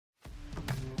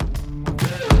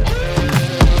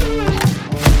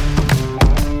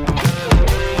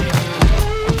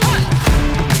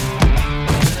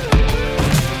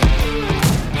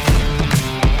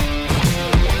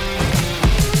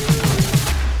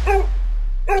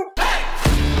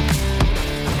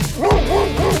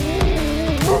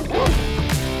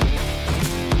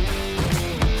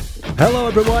Hello,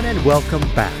 everyone, and welcome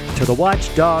back to the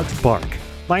Watchdogs Bark.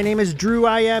 My name is Drew.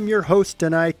 I am your host,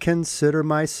 and I consider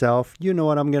myself, you know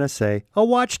what I'm going to say, a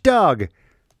watchdog.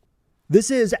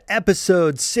 This is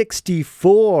episode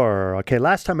 64. Okay,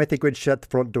 last time I think we'd shut the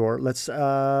front door. Listen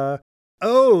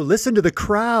to the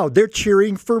crowd. They're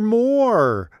cheering for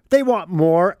more. They want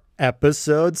more.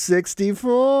 Episode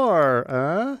 64.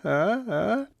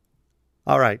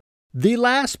 All right. The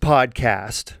last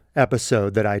podcast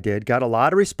episode that I did got a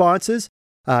lot of responses.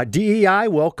 DEI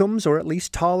welcomes or at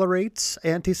least tolerates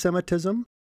anti-Semitism.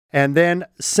 And then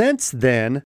since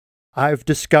then, I've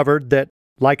discovered that,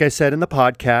 like I said in the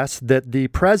podcast, that the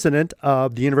president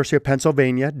of the University of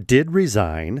Pennsylvania did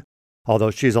resign,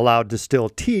 although she's allowed to still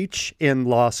teach in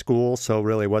law school. So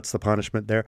really, what's the punishment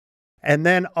there? And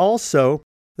then also,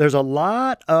 there's a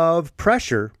lot of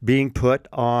pressure being put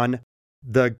on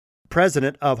the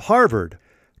president of Harvard,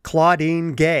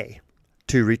 Claudine Gay,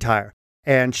 to retire.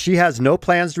 And she has no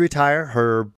plans to retire.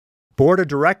 Her board of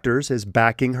directors is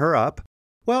backing her up.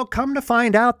 Well, come to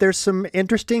find out, there's some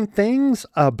interesting things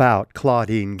about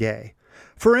Claudine Gay.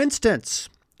 For instance,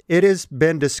 it has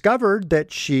been discovered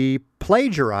that she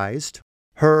plagiarized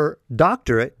her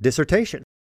doctorate dissertation.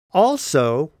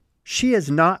 Also, she has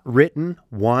not written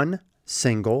one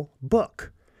single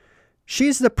book.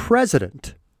 She's the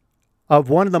president of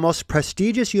one of the most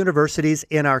prestigious universities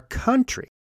in our country,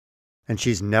 and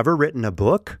she's never written a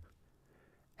book,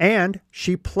 and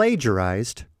she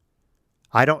plagiarized,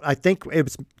 I think it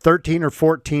was 13 or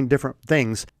 14 different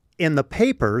things in the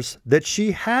papers that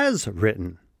she has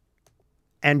written.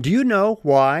 And do you know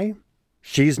why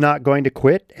she's not going to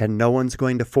quit and no one's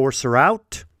going to force her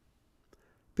out?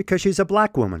 Because she's a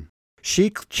black woman.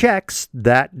 She checks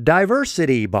that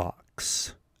diversity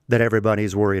box that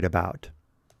everybody's worried about.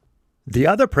 The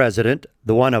other president,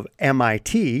 the one of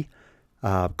MIT,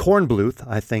 Kornbluth,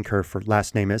 I think her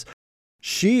last name is,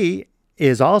 she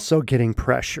is also getting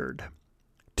pressured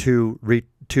to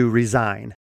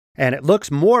resign. And it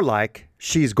looks more like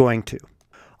she's going to.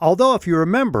 Although, if you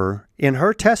remember, in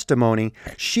her testimony,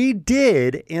 she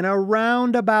did, in a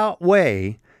roundabout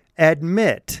way,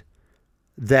 admit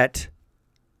that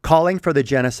calling for the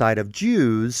genocide of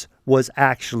Jews was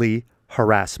actually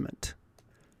harassment.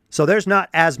 So there's not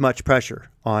as much pressure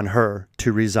on her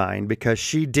to resign because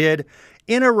she did,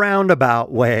 in a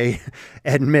roundabout way,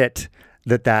 admit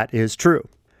that that is true.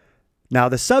 Now,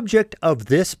 the subject of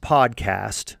this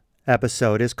podcast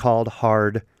episode is called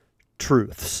Hard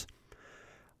Truths.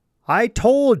 I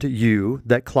told you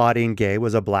that Claudine Gay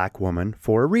was a black woman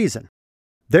for a reason.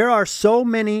 There are so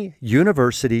many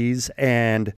universities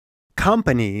and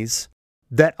companies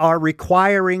that are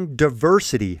requiring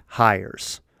diversity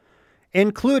hires,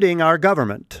 including our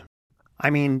government. I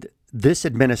mean, this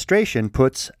administration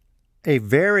puts a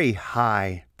very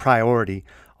high priority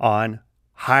on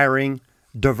hiring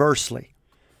diversely.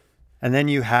 And then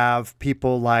you have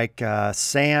people like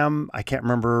Sam, I can't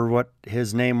remember what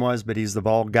his name was, but he's the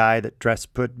bald guy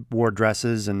that wore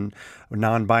dresses and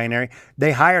non-binary.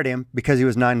 They hired him because he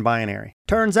was non-binary.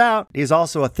 Turns out he's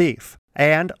also a thief.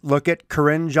 And look at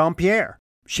Corinne Jean-Pierre.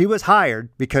 She was hired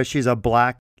because she's a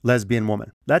black lesbian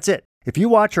woman. That's it. If you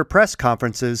watch her press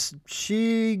conferences,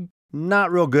 she's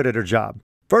not real good at her job.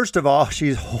 First of all,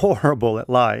 she's horrible at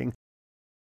lying.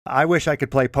 I wish I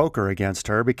could play poker against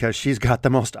her because she's got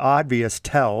the most obvious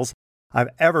tells I've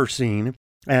ever seen,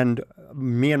 and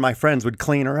me and my friends would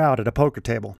clean her out at a poker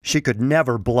table. She could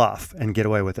never bluff and get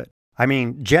away with it. I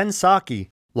mean, Jen Psaki,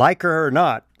 like her or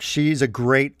not, she's a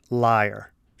great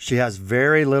liar. She has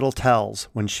very little tells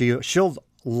when she'll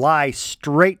lie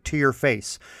straight to your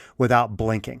face without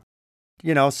blinking.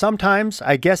 You know, sometimes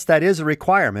I guess that is a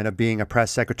requirement of being a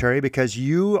press secretary because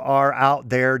you are out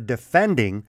there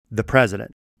defending the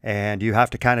president. And you have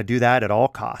to kind of do that at all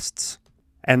costs.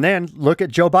 And then look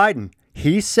at Joe Biden.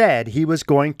 He said he was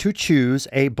going to choose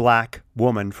a black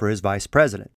woman for his vice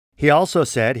president. He also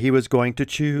said he was going to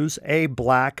choose a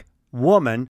black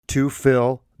woman to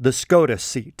fill the SCOTUS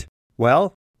seat.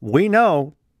 Well, we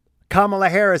know Kamala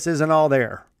Harris isn't all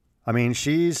there. I mean,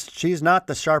 she's not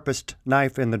the sharpest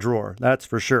knife in the drawer, that's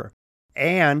for sure.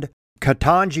 And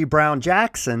Ketanji Brown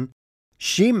Jackson,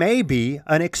 she may be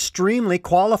an extremely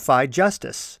qualified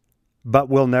justice, but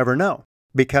we'll never know.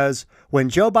 Because when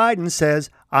Joe Biden says,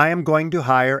 I am going to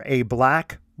hire a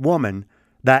black woman,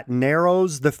 that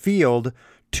narrows the field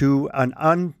to an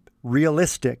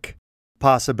unrealistic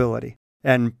possibility.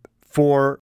 And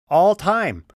for all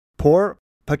time, poor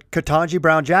Ketanji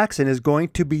Brown Jackson is going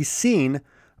to be seen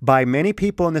by many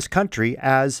people in this country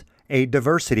as a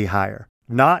diversity hire,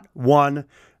 not one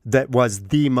that was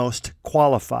the most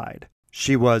qualified.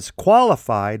 She was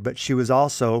qualified, but she was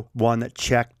also one that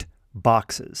checked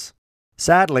boxes.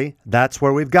 Sadly, that's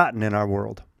where we've gotten in our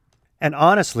world. And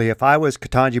honestly, if I was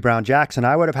Ketanji Brown Jackson,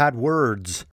 I would have had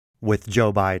words with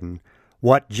Joe Biden.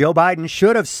 What Joe Biden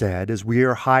should have said is we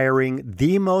are hiring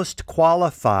the most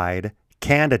qualified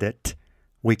candidate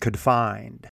we could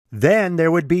find. Then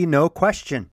there would be no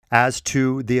question as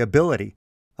to the ability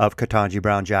of Ketanji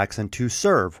Brown Jackson to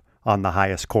serve on the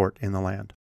highest court in the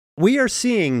land. We are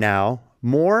seeing now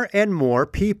more and more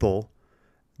people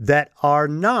that are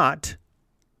not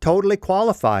totally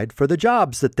qualified for the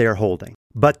jobs that they're holding,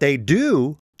 but they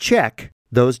do check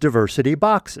those diversity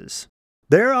boxes.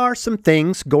 There are some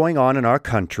things going on in our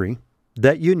country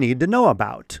that you need to know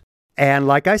about. And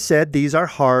like I said, these are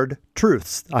hard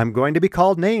truths. I'm going to be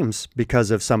called names because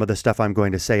of some of the stuff I'm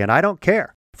going to say, and I don't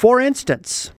care. For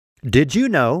instance, did you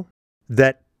know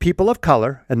that people of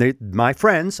color, and my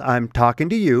friends, I'm talking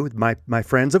to you, my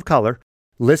friends of color,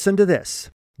 listen to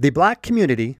this. The black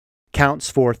community counts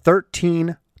for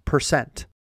 13%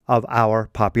 of our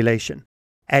population,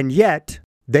 and yet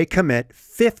they commit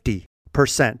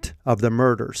 50% of the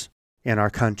murders in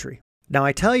our country. Now,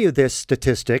 I tell you this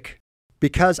statistic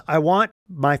because I want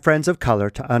my friends of color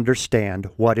to understand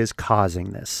what is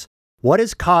causing this. What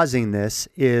is causing this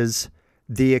is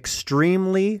the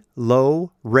extremely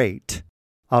low rate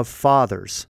of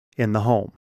fathers in the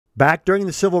home. Back during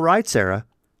the civil rights era,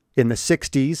 in the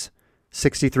 60s,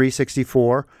 63,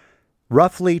 64,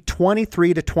 roughly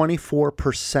 23 to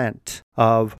 24%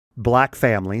 of black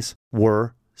families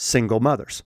were single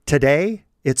mothers. Today,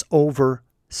 it's over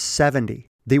 70.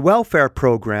 The welfare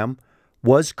program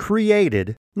was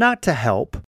created not to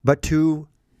help, but to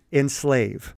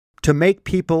enslave, to make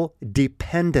people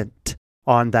dependent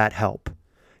on that help.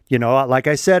 You know, like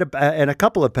I said in a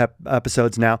couple of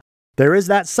episodes now, there is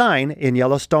that sign in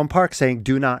Yellowstone Park saying,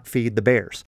 "Do not feed the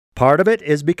bears." Part of it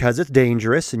is because it's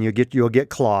dangerous and you'll get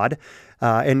clawed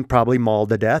and probably mauled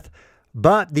to death.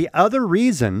 But the other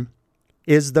reason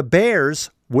is the bears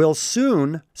will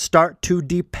soon start to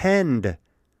depend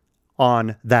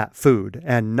on that food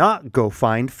and not go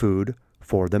find food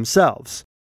for themselves.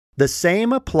 The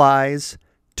same applies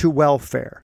to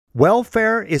welfare.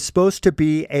 Welfare is supposed to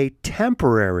be a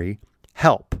temporary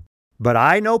help, but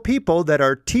I know people that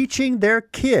are teaching their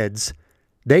kids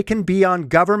they can be on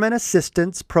government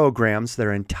assistance programs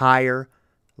their entire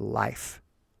life,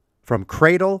 from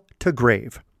cradle to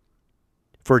grave,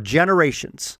 for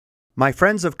generations. My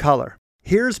friends of color,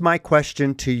 here's my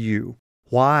question to you.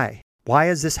 Why? Why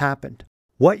has this happened?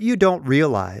 What you don't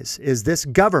realize is this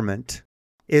government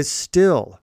is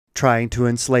still trying to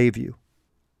enslave you,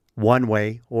 one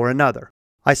way or another.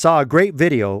 I saw a great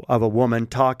video of a woman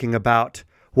talking about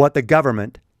what the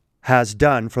government has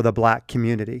done for the black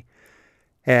community,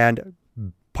 and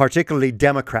particularly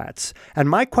Democrats. And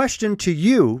my question to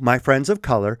you, my friends of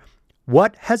color,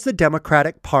 what has the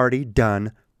Democratic Party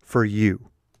done for you?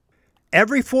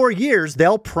 Every 4 years,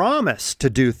 they'll promise to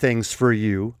do things for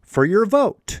you for your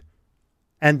vote.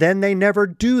 And then they never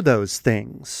do those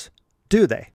things, do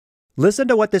they? Listen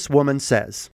to what this woman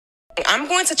says. I'm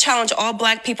going to challenge all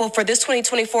black people for this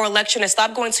 2024 election to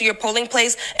stop going to your polling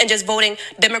place and just voting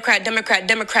Democrat, Democrat,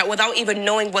 Democrat without even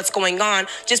knowing what's going on,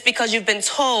 just because you've been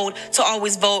told to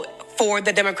always vote for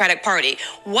the Democratic Party.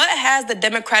 What has the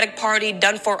Democratic Party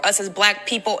done for us as black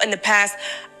people in the past,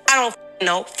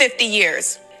 50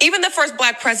 years? Even the first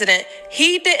black president,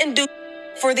 he didn't do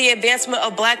for the advancement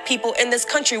of black people in this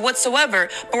country whatsoever.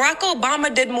 Barack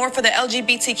Obama did more for the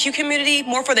LGBTQ community,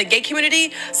 more for the gay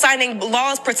community, signing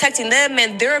laws protecting them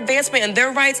and their advancement and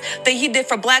their rights than he did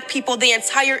for black people the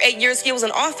entire 8 years he was in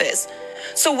office.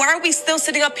 So why are we still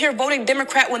sitting up here voting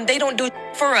Democrat when they don't do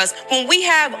for us? When we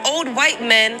have old white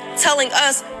men telling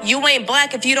us, you ain't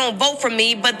black if you don't vote for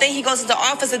me, but then he goes into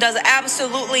office and does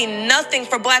absolutely nothing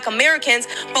for black Americans,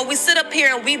 but we sit up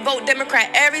here and we vote Democrat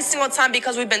every single time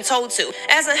because we've been told to. It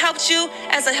hasn't helped you,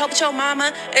 hasn't helped your mama,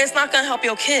 and it's not going to help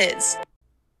your kids.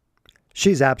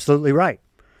 She's absolutely right.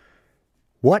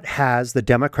 What has the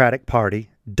Democratic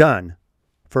Party done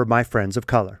for my friends of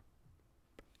color?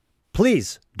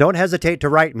 Please don't hesitate to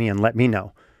write me and let me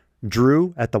know.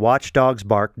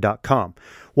 Drew@thewatchdogsbark.com.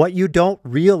 What you don't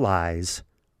realize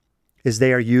is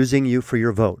they are using you for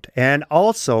your vote. And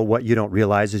also what you don't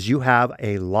realize is you have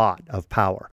a lot of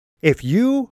power. If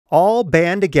you all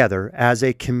band together as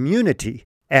a community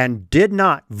and did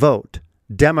not vote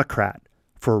Democrat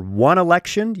for one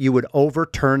election, you would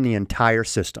overturn the entire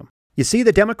system. You see,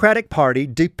 the Democratic Party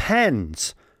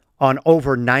depends on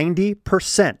over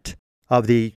 90% of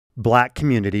the black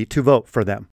community to vote for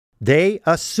them. They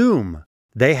assume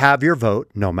they have your vote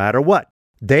no matter what.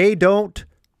 They don't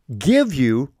give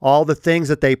you all the things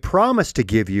that they promise to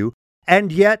give you, and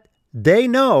yet they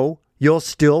know you'll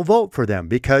still vote for them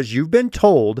because you've been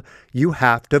told you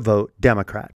have to vote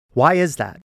Democrat. Why is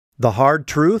that? The hard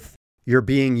truth, you're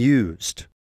being used.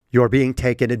 You're being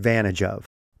taken advantage of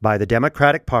by the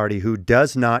Democratic Party, who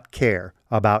does not care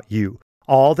about you.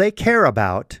 All they care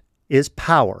about is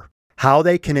power, how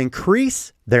they can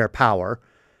increase their power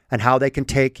and how they can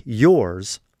take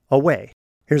yours away.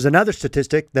 Here's another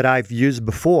statistic that I've used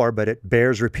before, but it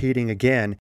bears repeating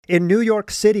again. In New York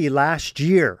City last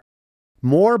year,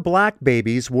 more black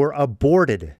babies were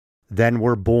aborted than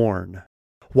were born.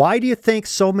 Why do you think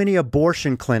so many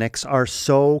abortion clinics are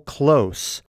so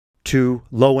close to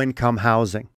low-income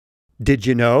housing? Did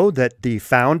you know that the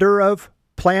founder of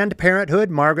Planned Parenthood,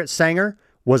 Margaret Sanger,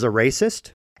 was a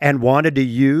racist and wanted to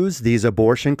use these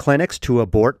abortion clinics to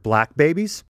abort black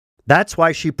babies? That's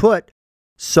why she put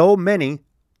so many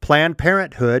Planned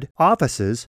Parenthood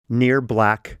offices near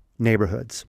black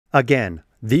neighborhoods. Again,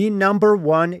 the number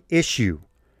one issue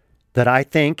that I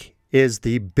think is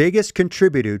the biggest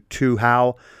contributor to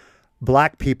how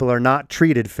black people are not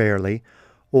treated fairly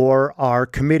or are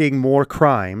committing more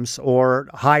crimes or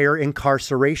higher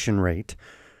incarceration rate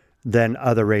than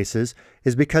other races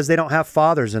is because they don't have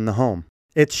fathers in the home.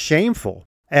 It's shameful,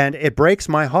 and it breaks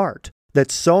my heart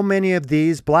that so many of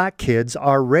these black kids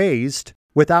are raised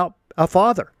without a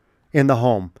father in the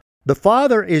home. The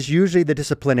father is usually the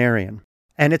disciplinarian,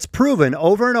 and it's proven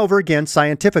over and over again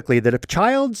scientifically that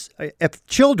if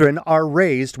children are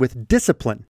raised with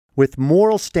discipline, with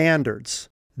moral standards,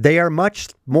 they are much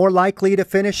more likely to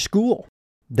finish school.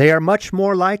 They are much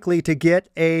more likely to get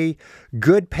a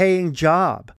good paying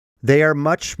job. They are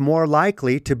much more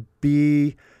likely to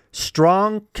be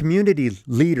strong community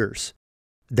leaders.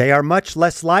 They are much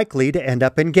less likely to end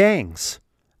up in gangs.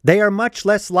 They are much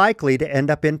less likely to end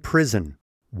up in prison.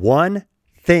 One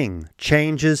thing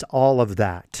changes all of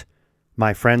that,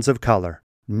 my friends of color: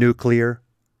 nuclear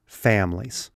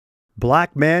families.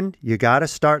 Black men, you got to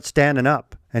start standing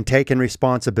up and taking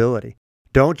responsibility.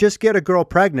 Don't just get a girl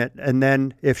pregnant and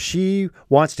then if she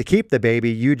wants to keep the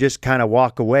baby, you just kind of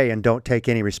walk away and don't take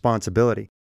any responsibility.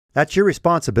 That's your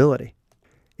responsibility.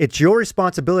 It's your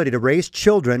responsibility to raise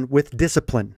children with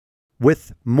discipline,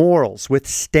 with morals, with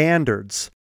standards,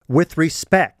 with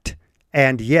respect,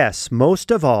 and yes,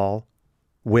 most of all,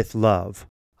 with love.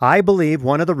 I believe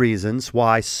one of the reasons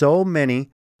why so many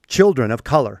children of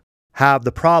color have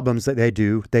the problems that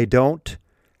they don't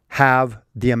have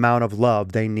the amount of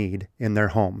love they need in their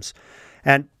homes.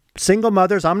 And single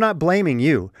mothers, I'm not blaming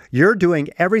you. You're doing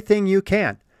everything you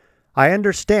can. I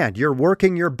understand you're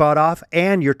working your butt off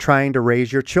and you're trying to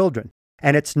raise your children.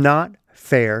 And it's not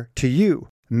fair to you.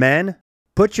 Men,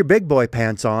 put your big boy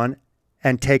pants on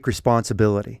and take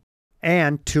responsibility.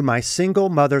 And to my single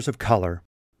mothers of color,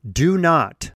 do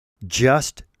not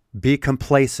just be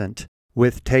complacent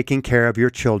with taking care of your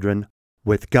children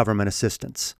with government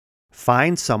assistance.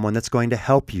 Find someone that's going to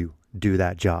help you do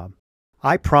that job.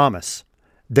 I promise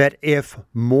that if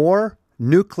more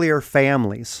nuclear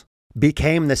families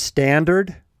became the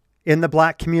standard in the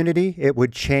black community, it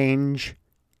would change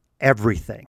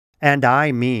everything. And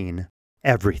I mean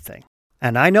everything.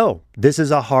 And I know this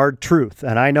is a hard truth,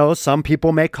 and I know some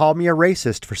people may call me a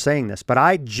racist for saying this, but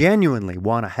I genuinely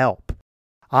want to help.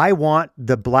 I want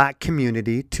the black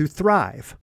community to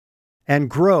thrive and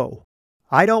grow.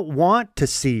 I don't want to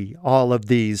see all of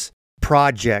these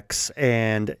projects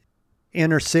and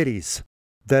inner cities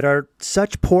that are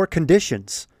such poor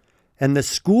conditions. And the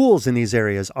schools in these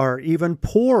areas are even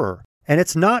poorer. And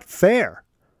it's not fair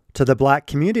to the black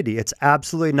community. It's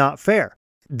absolutely not fair.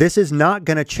 This is not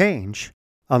going to change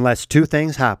unless two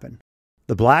things happen.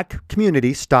 The black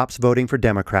community stops voting for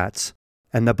Democrats,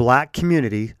 and the black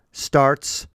community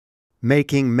starts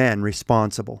making men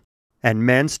responsible. And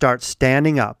men start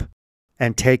standing up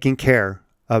and taking care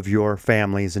of your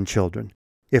families and children.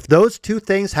 If those two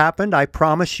things happened, I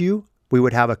promise you, we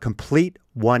would have a complete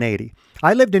 180.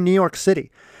 I lived in New York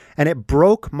City, and it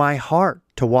broke my heart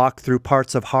to walk through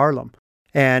parts of Harlem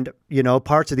and,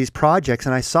 parts of these projects,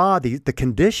 and I saw the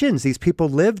conditions these people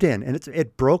lived in, and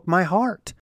it broke my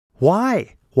heart.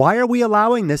 Why? Why are we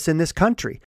allowing this in this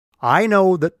country? I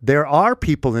know that there are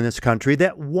people in this country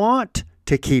that want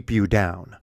to keep you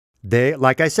down. They,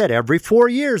 like I said, every 4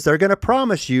 years, they're going to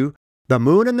promise you the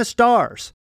moon and the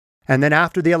stars. And then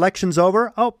after the election's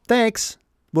over, oh, thanks.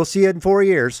 We'll see you in 4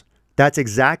 years. That's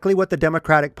exactly what the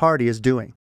Democratic Party is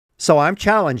doing. So I'm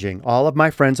challenging all of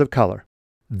my friends of color.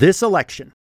 This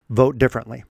election, vote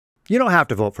differently. You don't have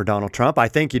to vote for Donald Trump. I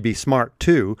think you'd be smart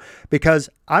too, because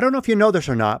I don't know if you know this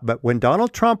or not, but when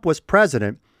Donald Trump was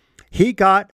president, he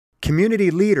got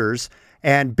community leaders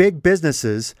and big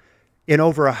businesses in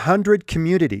over 100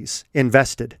 communities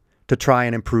invested to try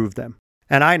and improve them.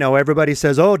 And I know everybody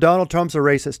says, oh, Donald Trump's a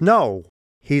racist. No,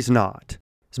 he's not.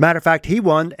 As a matter of fact, he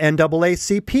won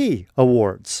NAACP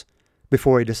awards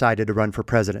before he decided to run for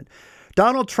president.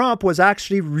 Donald Trump was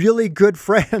actually really good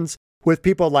friends with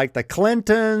people like the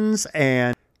Clintons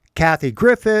and Kathy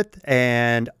Griffith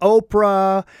and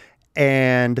Oprah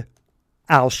and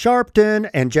Al Sharpton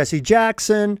and Jesse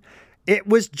Jackson. It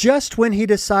was just when he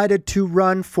decided to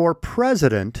run for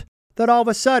president that all of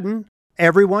a sudden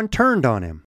everyone turned on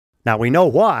him. Now we know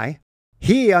why.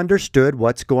 He understood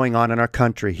what's going on in our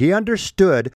country. He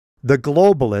understood the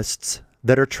globalists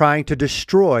that are trying to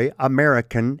destroy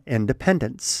American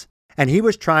independence. And he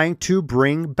was trying to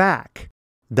bring back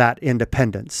that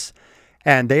independence.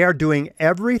 And they are doing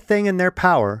everything in their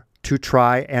power to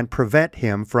try and prevent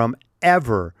him from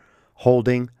ever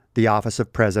holding the office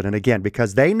of president again,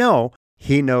 because they know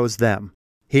he knows them.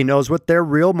 He knows what their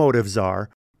real motives are,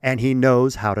 and he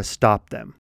knows how to stop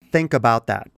them. Think about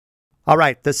that. All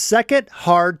right, the second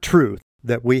hard truth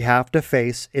that we have to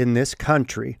face in this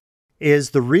country is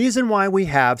the reason why we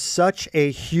have such a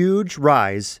huge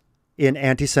rise in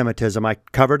anti-Semitism. I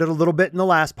covered it a little bit in the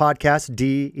last podcast,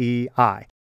 DEI.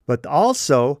 But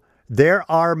also, there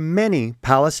are many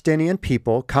Palestinian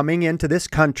people coming into this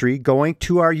country, going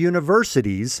to our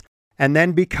universities, and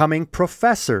then becoming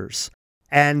professors.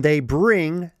 And they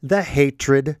bring the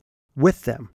hatred with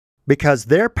them because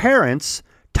their parents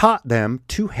taught them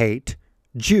to hate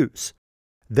Jews.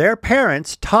 Their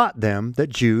parents taught them that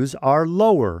Jews are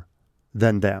lower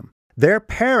than them. Their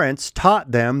parents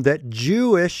taught them that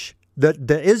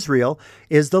the Israel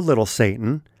is the little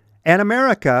Satan and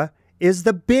America is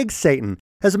the big Satan.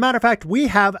 As a matter of fact, we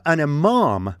have an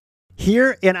imam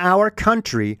here in our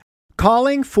country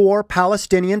calling for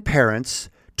Palestinian parents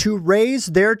to raise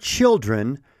their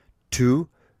children to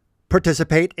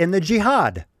participate in the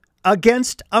Jihad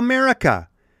against America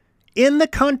in the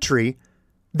country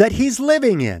that he's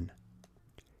living in.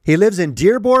 He lives in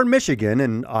Dearborn, Michigan,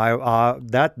 and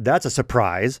that's a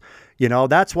surprise. You know,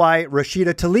 that's why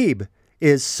Rashida Tlaib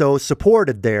is so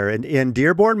supported there. And in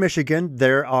Dearborn, Michigan,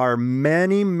 there are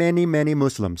many, many, many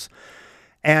Muslims.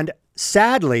 And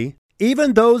sadly,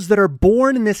 even those that are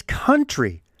born in this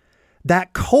country,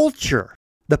 that culture,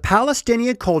 the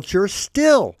Palestinian culture,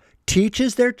 still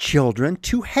teaches their children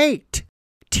to hate,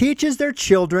 teaches their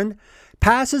children,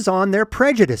 passes on their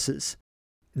prejudices.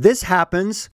 This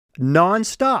happens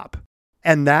nonstop.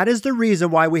 And that is the reason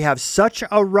why we have such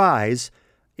a rise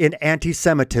in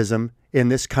anti-Semitism in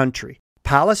this country.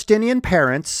 Palestinian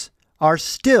parents are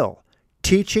still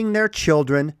teaching their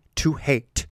children to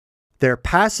hate. They're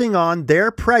passing on their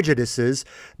prejudices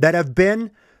that have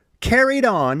been carried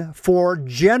on for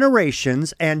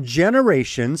generations and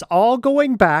generations, all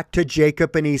going back to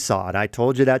Jacob and Esau. And I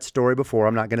told you that story before.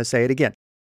 I'm not going to say it again.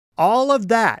 All of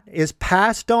that is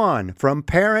passed on from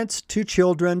parents to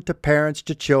children, to parents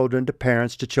to children, to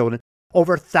parents to children.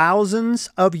 Over thousands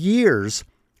of years,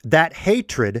 that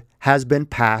hatred has been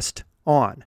passed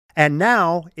on. And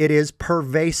now it is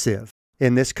pervasive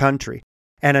in this country.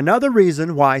 And another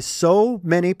reason why so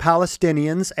many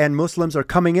Palestinians and Muslims are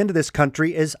coming into this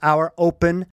country is our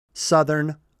open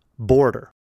southern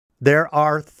border. There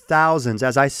are thousands,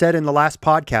 as I said in the last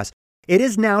podcast. It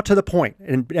is now to the point,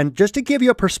 and just to give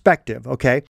you a perspective,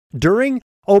 okay, during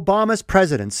Obama's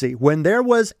presidency, when there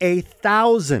was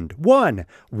 1,000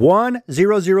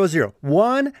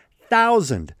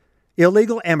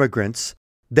 illegal immigrants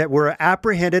that were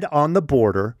apprehended on the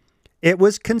border, it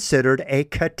was considered a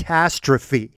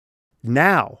catastrophe.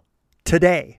 Now,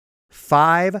 today,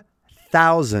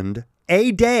 5,000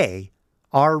 a day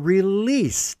are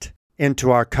released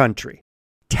into our country.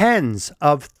 Tens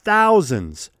of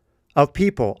thousands of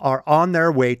people are on their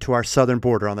way to our southern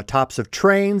border on the tops of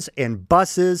trains, in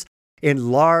buses, in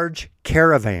large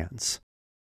caravans.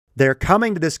 They're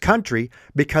coming to this country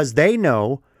because they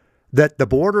know that the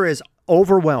border is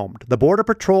overwhelmed. The Border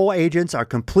Patrol agents are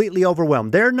completely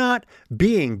overwhelmed. They're not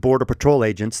being Border Patrol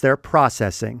agents. They're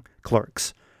processing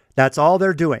clerks. That's all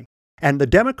they're doing. And the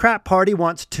Democrat Party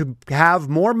wants to have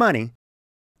more money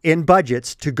in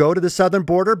budgets to go to the southern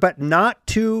border, but not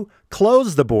to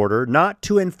close the border, not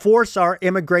to enforce our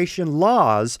immigration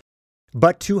laws,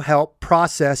 but to help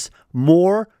process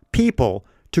more people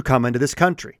to come into this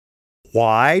country.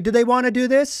 Why do they want to do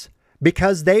this?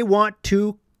 Because they want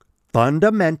to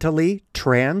fundamentally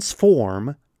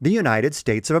transform the United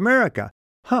States of America.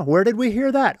 Where did we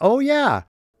hear that? Oh yeah,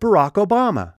 Barack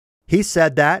Obama. He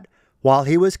said that while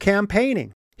he was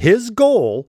campaigning. His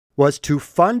goal was to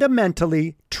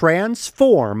fundamentally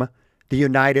transform the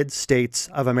United States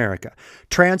of America.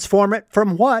 Transform it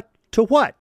from what to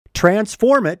what?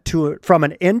 Transform it from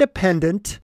an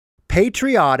independent,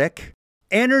 patriotic,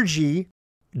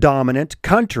 energy-dominant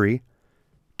country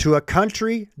to a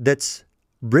country that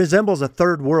resembles a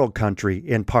third world country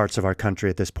in parts of our country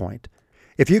at this point.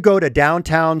 If you go to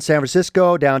downtown San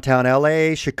Francisco, downtown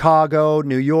LA, Chicago,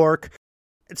 New York,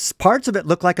 parts of it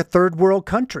look like a third world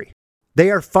country.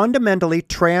 They are fundamentally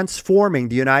transforming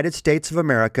the United States of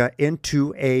America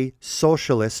into a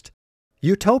socialist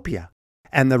utopia.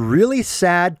 And the really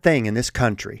sad thing in this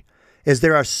country is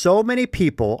there are so many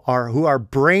people who are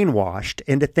brainwashed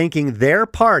into thinking their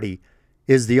party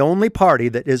is the only party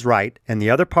that is right and the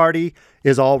other party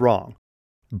is all wrong.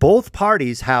 Both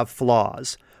parties have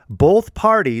flaws. Both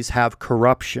parties have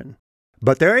corruption.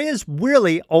 But there is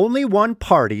really only one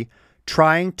party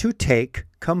trying to take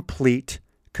complete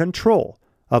control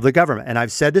of the government. And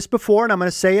I've said this before, and I'm going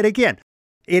to say it again.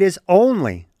 It is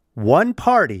only one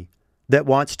party that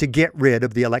wants to get rid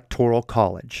of the Electoral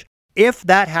College. If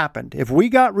that happened, if we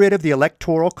got rid of the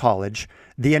Electoral College,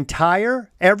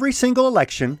 every single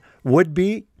election would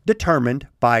be determined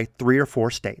by 3 or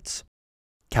 4 states.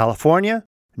 California,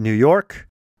 New York,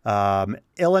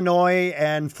 Illinois,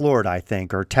 and Florida, I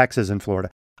think, or Texas and Florida.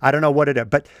 I don't know what it is,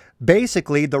 but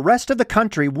basically the rest of the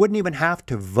country wouldn't even have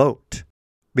to vote.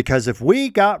 Because if we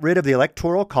got rid of the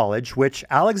Electoral College, which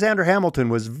Alexander Hamilton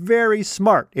was very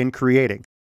smart in creating,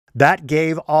 that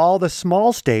gave all the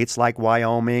small states like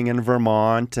Wyoming and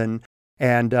Vermont and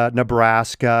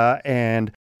Nebraska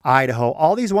and Idaho,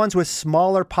 all these ones with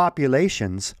smaller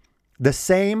populations, the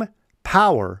same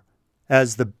power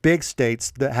as the big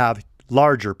states that have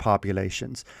larger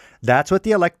populations. That's what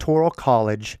the Electoral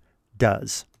College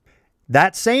does.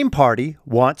 That same party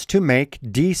wants to make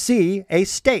D.C. a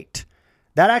state.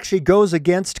 That actually goes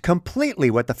against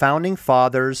completely what the Founding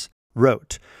Fathers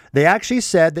wrote. They actually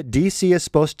said that D.C. is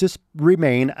supposed to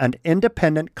remain an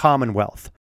independent commonwealth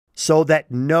so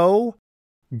that no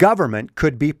government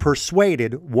could be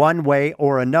persuaded one way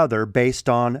or another based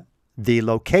on the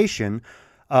location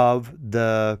of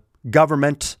the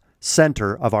government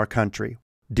center of our country,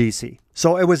 D.C.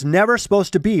 So it was never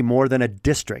supposed to be more than a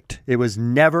district. It was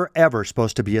never, ever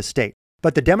supposed to be a state.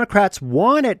 But the Democrats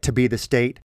want it to be the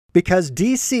state because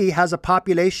D.C. has a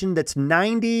population that's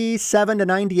 97 to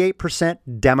 98%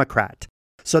 Democrat.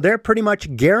 So they're pretty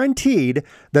much guaranteed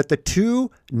that the 2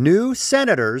 new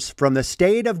senators from the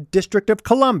state of District of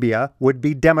Columbia would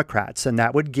be Democrats, and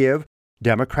that would give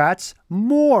Democrats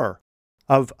more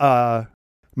of a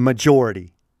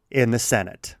majority in the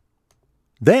Senate.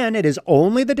 Then it is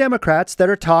only the Democrats that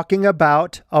are talking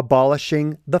about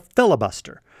abolishing the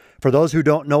filibuster. For those who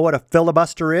don't know what a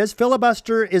filibuster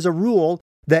is a rule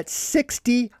that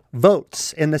 60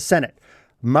 votes in the Senate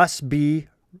must be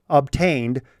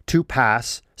obtained to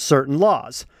pass certain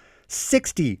laws.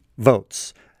 60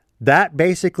 votes. That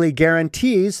basically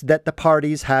guarantees that the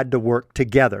parties had to work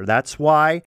together. That's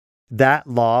why that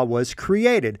law was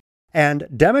created. And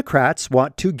Democrats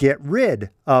want to get rid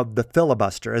of the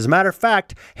filibuster. As a matter of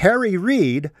fact, Harry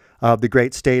Reid of the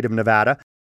great state of Nevada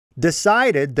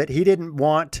decided that he didn't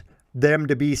want them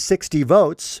to be 60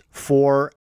 votes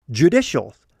for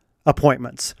judicial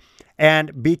appointments.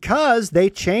 And because they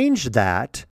changed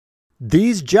that,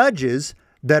 these judges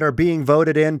that are being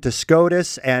voted into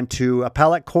SCOTUS and to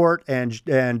appellate court and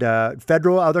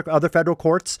federal other federal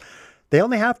courts, they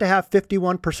only have to have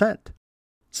 51%.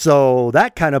 So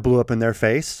that kind of blew up in their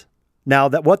face. Now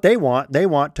that what they want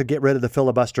to get rid of the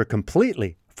filibuster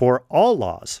completely for all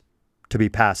laws to be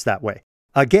passed that way.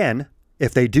 Again,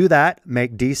 if they do that,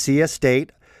 make D.C. a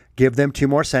state, give them 2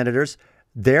 more senators,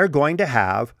 they're going to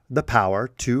have the power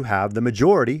to have the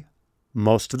majority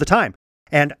most of the time.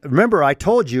 And remember, I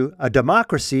told you a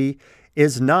democracy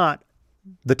is not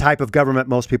the type of government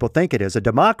most people think it is. A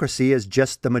democracy is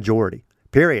just the majority,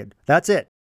 period. That's it.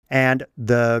 And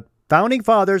the Founding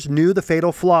Fathers knew the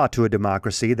fatal flaw to a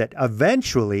democracy that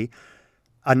eventually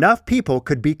enough people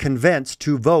could be convinced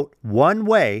to vote one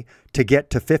way to get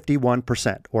to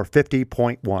 51% or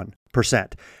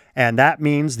 50.1%. And that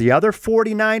means the other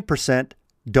 49%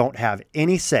 don't have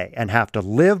any say and have to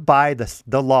live by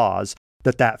the laws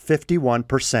that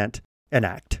 51%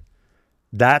 enact.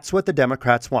 That's what the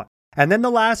Democrats want. And then the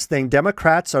last thing,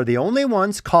 Democrats are the only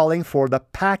ones calling for the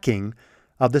packing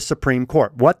of the Supreme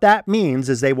Court. What that means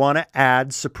is they want to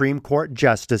add Supreme Court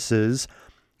justices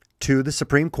to the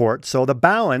Supreme Court. So the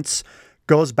balance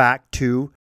goes back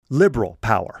to liberal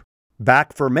power.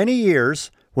 Back for many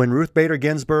years, when Ruth Bader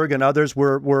Ginsburg and others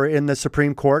were in the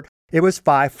Supreme Court, it was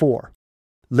 5-4,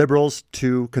 liberals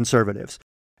to conservatives.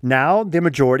 Now the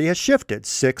majority has shifted,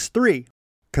 6-3,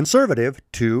 conservative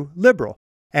to liberal.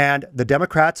 And the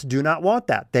Democrats do not want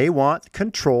that. They want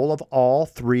control of all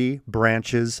 3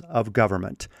 branches of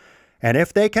government. And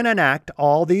if they can enact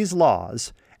all these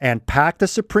laws and pack the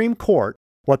Supreme Court,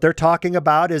 what they're talking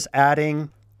about is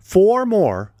adding 4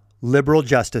 more liberal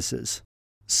justices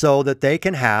so that they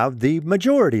can have the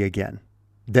majority again.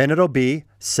 Then it'll be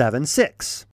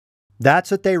 7-6.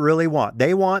 That's what they really want.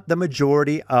 They want the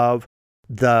majority of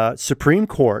the Supreme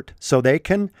Court so they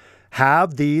can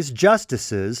have these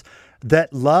justices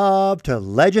that love to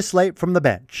legislate from the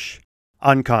bench.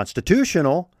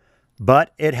 Unconstitutional,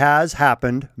 but it has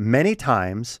happened many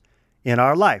times in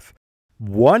our life.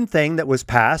 One thing that was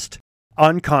passed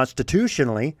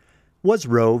unconstitutionally was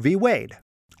Roe v. Wade.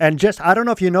 And just, I don't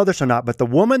know if you know this or not, but the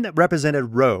woman that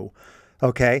represented Roe,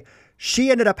 okay, she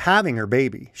ended up having her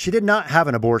baby. She did not have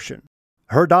an abortion.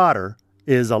 Her daughter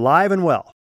is alive and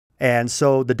well. And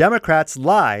so the Democrats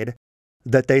lied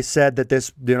that they said that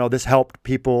this helped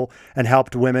people and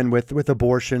helped women with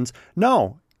abortions.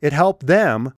 No, it helped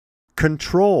them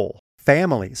control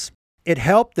families. It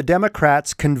helped the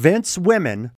Democrats convince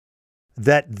women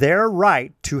that their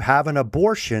right to have an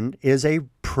abortion is a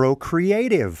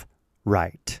procreative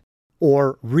right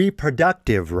or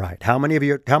reproductive right. How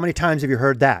many times have you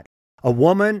heard that? A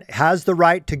woman has the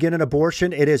right to get an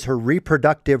abortion. It is her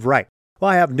reproductive right.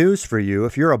 Well, I have news for you.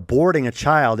 If you're aborting a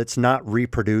child, it's not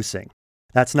reproducing.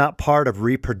 That's not part of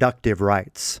reproductive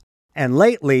rights. And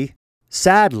lately,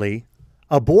 sadly,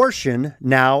 abortion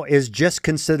now is just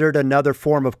considered another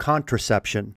form of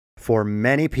contraception for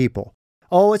many people.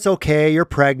 Oh, it's okay. You're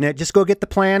pregnant. Just go get the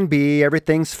Plan B.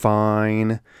 Everything's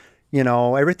fine.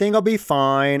 Everything will be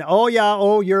fine. Oh, yeah.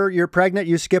 Oh, you're pregnant.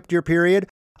 You skipped your period.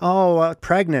 Oh,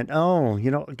 pregnant. Oh,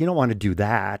 you don't want to do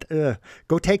that.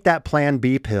 Go take that Plan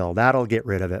B pill. That'll get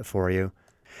rid of it for you.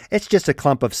 It's just a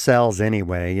clump of cells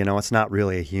anyway. It's not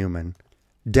really a human.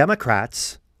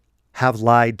 Democrats have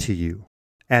lied to you,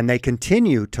 and they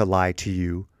continue to lie to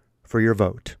you for your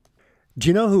vote. Do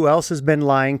you know who else has been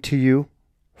lying to you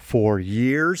for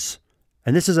years?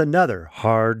 And this is another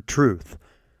hard truth.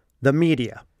 The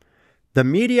media. The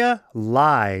media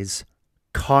lies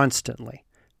constantly.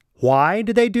 Why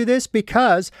do they do this?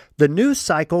 Because the news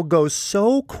cycle goes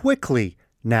so quickly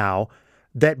now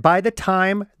that by the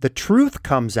time the truth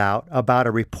comes out about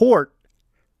a report,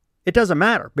 it doesn't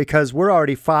matter because we're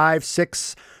already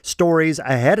 5-6 stories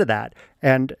ahead of that.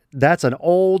 And that's an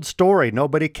old story.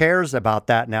 Nobody cares about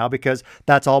that now because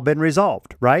that's all been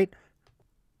resolved, right?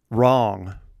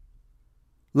 Wrong.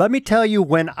 Let me tell you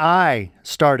when I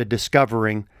started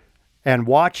discovering and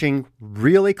watching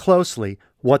really closely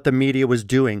what the media was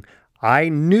doing. I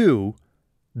knew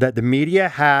that the media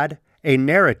had a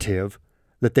narrative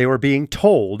that they were being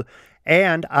told,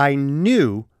 and I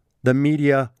knew the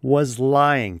media was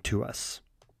lying to us.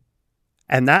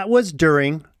 And that was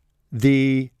during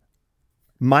the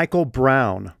Michael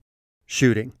Brown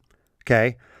shooting,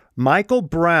 okay? Michael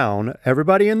Brown,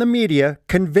 everybody in the media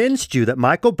convinced you that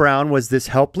Michael Brown was this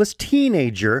helpless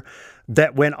teenager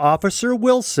that when Officer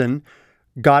Wilson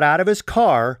got out of his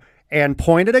car and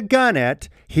pointed a gun at,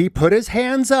 he put his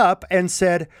hands up and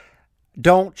said,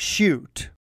 "Don't shoot."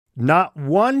 Not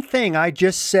one thing I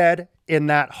just said in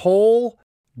that whole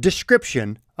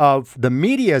description of the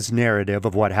media's narrative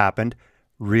of what happened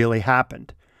really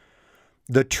happened.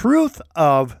 The truth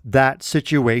of that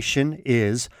situation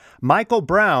is Michael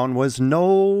Brown was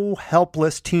no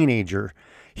helpless teenager.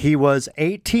 He was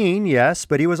 18, yes,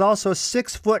 but he was also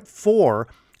 6'4",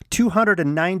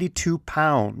 292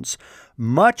 pounds,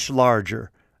 much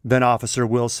larger than Officer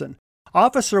Wilson.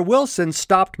 Officer Wilson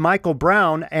stopped Michael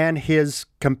Brown and his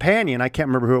companion, I can't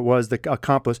remember who it was, the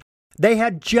accomplice. They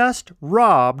had just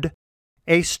robbed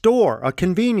a store, a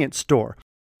convenience store.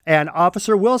 And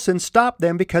Officer Wilson stopped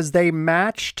them because they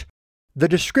matched the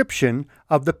description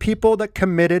of the people that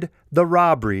committed the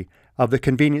robbery of the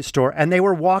convenience store, and they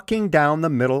were walking down the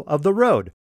middle of the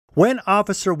road. When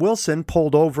Officer Wilson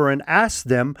pulled over and asked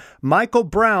them, Michael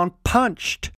Brown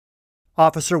punched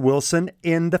Officer Wilson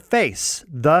in the face,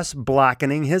 thus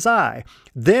blackening his eye,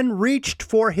 then reached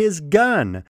for his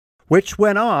gun, which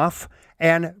went off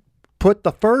and put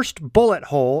the first bullet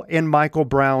hole in Michael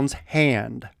Brown's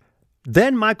hand.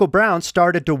 Then Michael Brown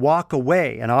started to walk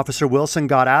away, and Officer Wilson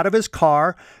got out of his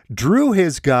car, drew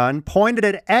his gun, pointed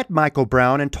it at Michael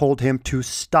Brown, and told him to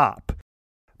stop.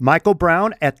 Michael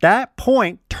Brown, at that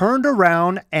point, turned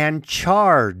around and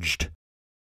charged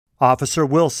Officer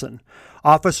Wilson.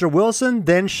 Officer Wilson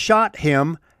then shot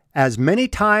him as many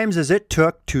times as it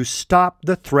took to stop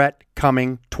the threat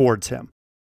coming towards him.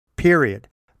 Period.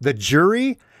 The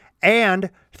jury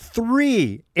and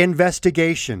 3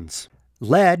 investigations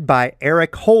led by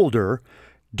Eric Holder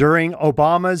during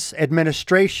Obama's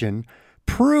administration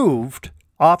proved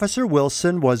Officer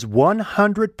Wilson was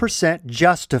 100%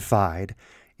 justified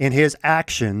in his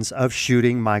actions of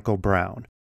shooting Michael Brown.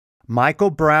 Michael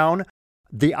Brown,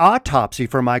 the autopsy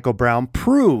for Michael Brown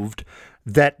proved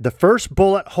that the first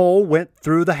bullet hole went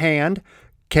through the hand,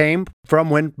 came from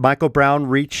when Michael Brown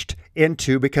reached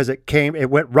into, because it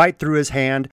went right through his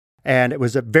hand, and it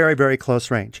was a very, very close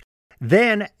range.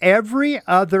 Then every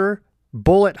other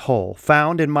bullet hole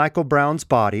found in Michael Brown's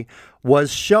body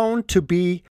was shown to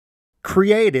be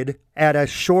created at a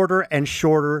shorter and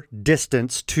shorter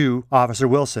distance to Officer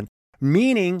Wilson,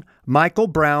 meaning Michael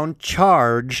Brown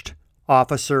charged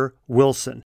Officer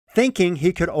Wilson, thinking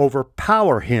he could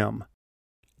overpower him.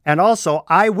 And also,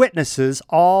 eyewitnesses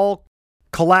all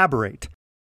collaborate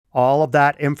all of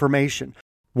that information.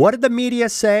 What did the media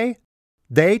say?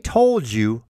 They told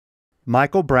you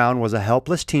Michael Brown was a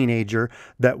helpless teenager,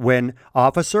 that when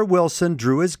Officer Wilson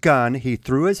drew his gun, he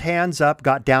threw his hands up,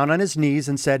 got down on his knees,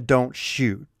 and said, "Don't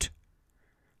shoot."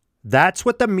 That's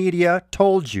what the media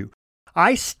told you.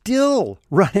 I still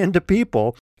run into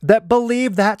people that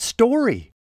believe that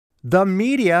story. The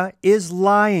media is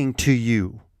lying to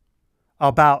you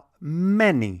about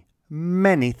many,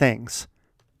 many things.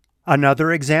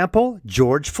 Another example,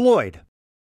 George Floyd.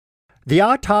 The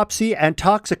autopsy and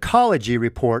toxicology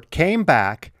report came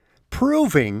back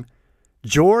proving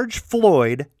George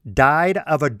Floyd died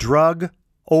of a drug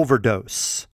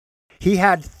overdose. He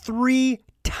had 3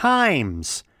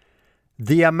 times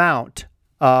the amount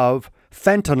of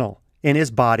fentanyl in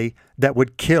his body that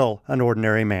would kill an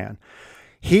ordinary man.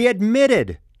 He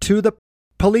admitted to the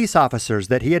police officers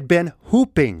that he had been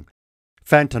hooping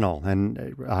fentanyl.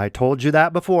 And I told you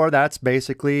that before. That's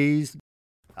basically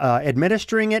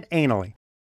administering it anally.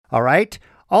 All right.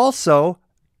 Also,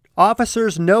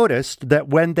 officers noticed that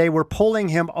when they were pulling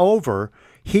him over,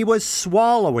 he was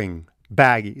swallowing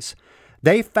baggies.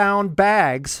 They found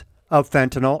bags of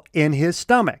fentanyl in his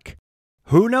stomach.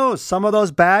 Who knows? Some of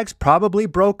those bags probably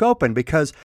broke open,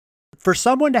 because for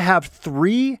someone to have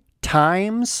 3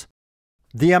 times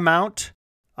the amount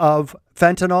of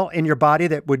fentanyl in your body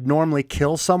that would normally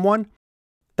kill someone,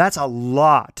 that's a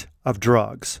lot of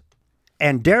drugs.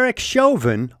 And Derek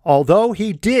Chauvin, although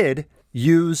he did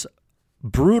use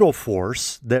brutal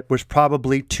force that was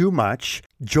probably too much,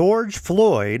 George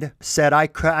Floyd said, I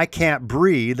can't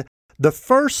breathe. The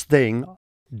first thing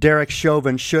Derek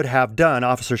Chauvin should have done,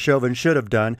 Officer Chauvin should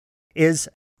have done, is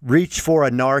reach for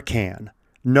a Narcan,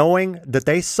 knowing that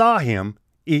they saw him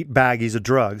eat baggies of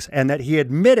drugs and that he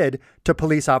admitted to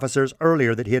police officers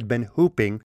earlier that he had been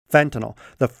hooping fentanyl.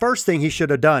 The first thing he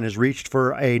should have done is reached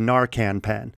for a Narcan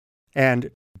pen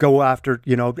and go after,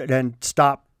 and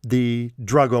stop the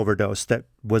drug overdose that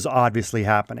was obviously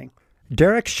happening.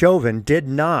 Derek Chauvin did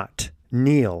not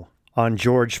kneel on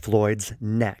George Floyd's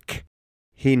neck.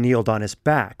 He kneeled on his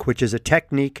back, which is a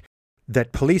technique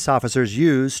that police officers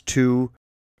use to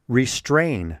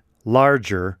restrain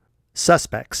larger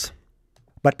suspects.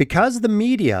 But because the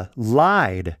media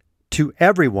lied to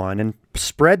everyone and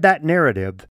spread that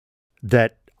narrative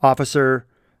that Officer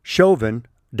Chauvin,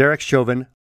 Derek Chauvin,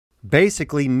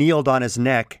 basically kneeled on his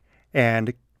neck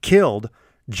and killed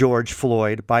George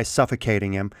Floyd by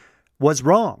suffocating him, was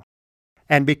wrong.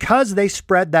 And because they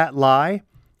spread that lie,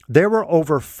 there were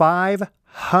over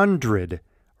 500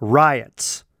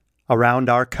 riots around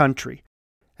our country.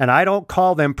 And I don't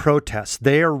call them protests.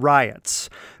 They are riots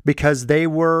because they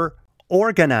were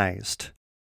organized.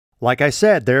 Like I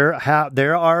said, there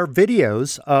are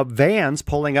videos of vans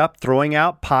pulling up, throwing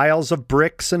out piles of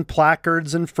bricks and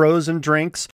placards and frozen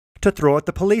drinks to throw at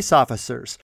the police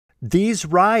officers. These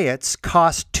riots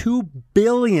cost $2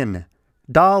 billion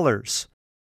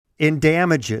in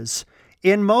damages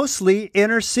in mostly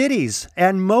inner cities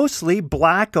and mostly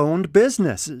black-owned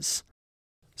businesses.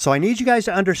 So I need you guys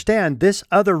to understand this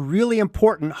other really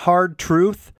important hard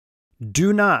truth.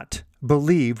 Do not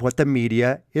believe what the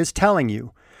media is telling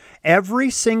you. Every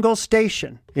single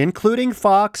station, including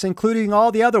Fox, including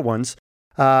all the other ones,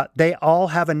 they all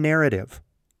have a narrative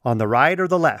on the right or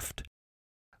the left.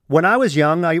 When I was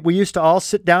young, we used to all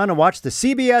sit down and watch the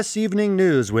CBS Evening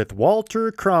News with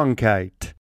Walter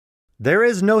Cronkite. There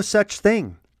is no such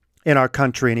thing in our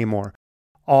country anymore.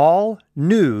 All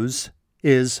news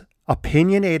is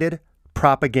opinionated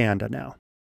propaganda now.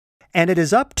 And it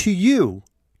is up to you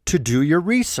to do your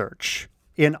research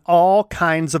in all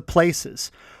kinds of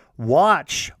places.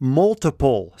 Watch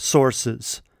multiple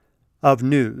sources of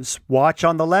news. Watch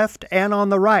on the left and on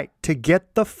the right to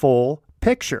get the full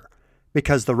picture,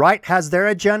 because the right has their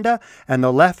agenda and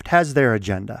the left has their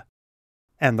agenda.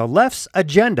 And the left's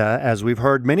agenda, as we've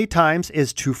heard many times,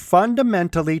 is to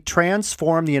fundamentally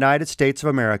transform the United States of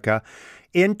America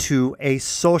into a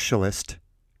socialist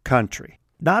country.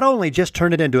 not only just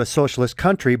turn it into a socialist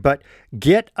country, but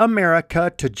get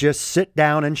America to just sit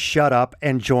down and shut up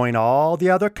and join all the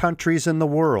other countries in the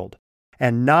world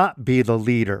and not be the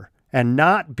leader and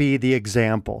not be the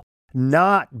example,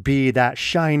 not be that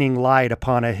shining light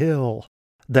upon a hill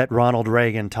that Ronald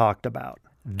Reagan talked about.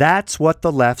 That's what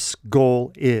the left's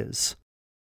goal is,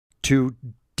 to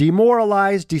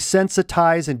demoralize,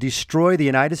 desensitize, and destroy the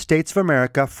United States of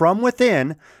America from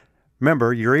within.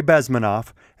 Remember, Yuri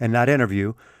Bezmenov in that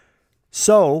interview,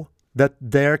 so that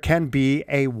there can be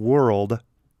a world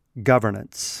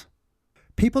governance.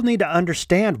 People need to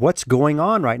understand what's going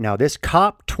on right now. This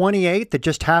COP28 that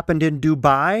just happened in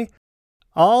Dubai,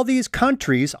 all these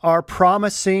countries are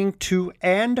promising to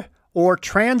end or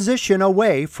transition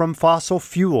away from fossil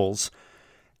fuels.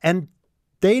 And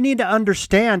they need to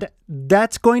understand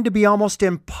that's going to be almost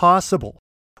impossible.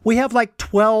 We have like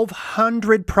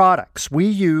 1,200 products we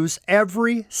use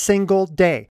every single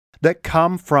day that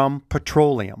come from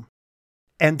petroleum.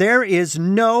 And there is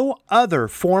no other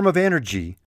form of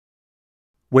energy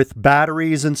with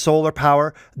batteries and solar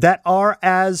power that are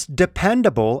as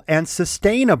dependable and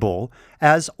sustainable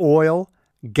as oil,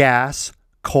 gas,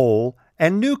 coal,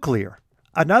 and nuclear.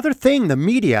 Another thing the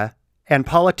media and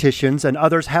politicians and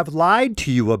others have lied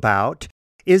to you about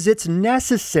is it's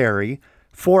necessary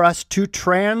for us to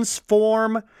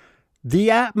transform the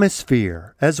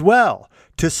atmosphere as well,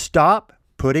 to stop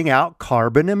putting out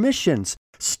carbon emissions,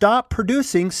 stop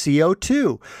producing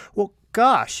CO2. Well,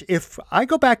 gosh, if I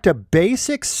go back to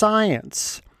basic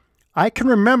science, I can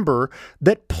remember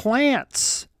that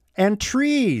plants and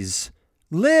trees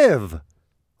live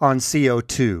on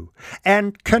CO2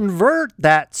 and convert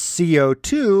that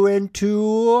CO2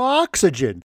 into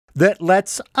oxygen that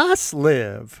lets us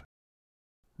live.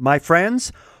 My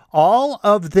friends, all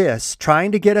of this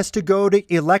trying to get us to go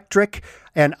to electric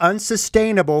and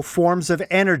unsustainable forms of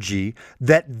energy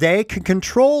that they can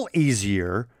control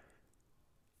easier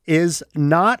is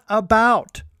not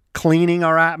about cleaning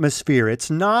our atmosphere.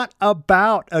 It's not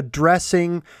about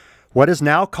addressing what is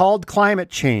now called climate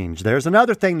change. There's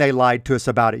another thing they lied to us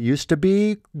about. It used to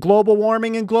be global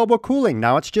warming and global cooling.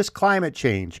 Now it's just climate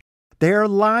change. They're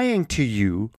lying to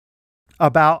you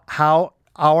about how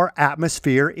our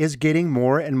atmosphere is getting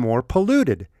more and more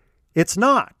polluted. It's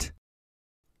not.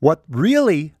 What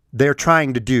really they're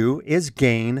trying to do is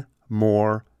gain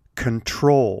more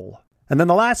control. And then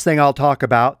the last thing I'll talk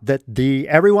about that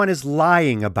everyone is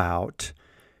lying about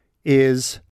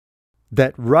is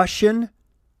that Russian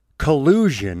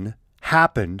collusion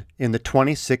happened in the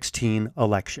 2016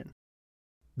 election.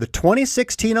 The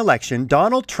 2016 election,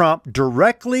 Donald Trump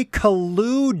directly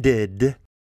colluded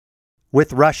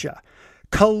with Russia.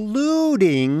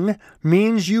 Colluding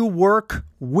means you work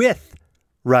with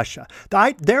Russia.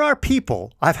 There are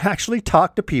people, I've actually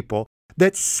talked to people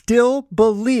that still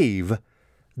believe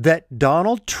that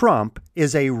Donald Trump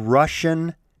is a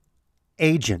Russian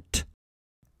agent.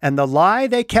 And the lie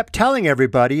they kept telling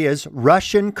everybody is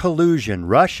Russian collusion,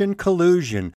 Russian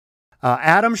collusion.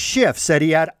 Adam Schiff said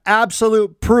he had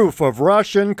absolute proof of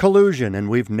Russian collusion, and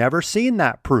we've never seen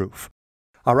that proof.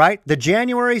 All right, the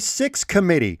January 6th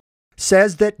committee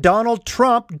says that Donald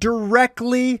Trump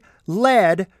directly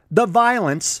led the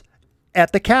violence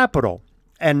at the Capitol.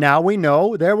 And now we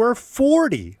know there were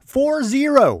 40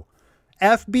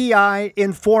 FBI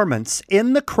informants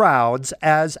in the crowds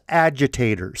as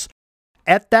agitators.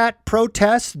 At that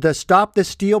protest, the Stop the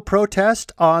Steal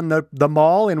protest on the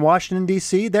mall in Washington,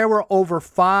 D.C., there were over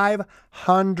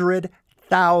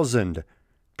 500,000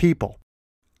 people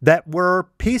that were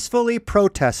peacefully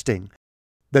protesting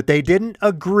that they didn't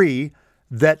agree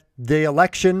that the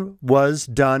election was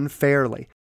done fairly.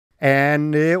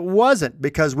 And it wasn't,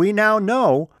 because we now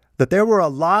know that there were a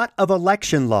lot of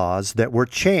election laws that were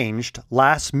changed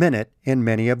last minute in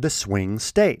many of the swing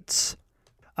states.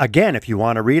 Again, if you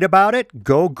want to read about it,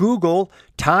 go Google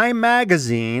Time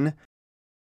Magazine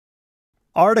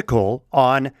article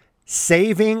on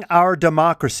saving our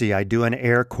democracy. I do in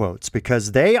air quotes,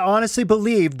 because they honestly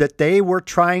believed that they were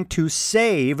trying to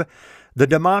save the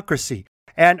democracy.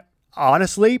 And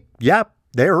honestly, yep,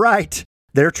 they're right.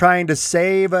 They're trying to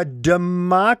save a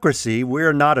democracy.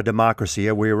 We're not a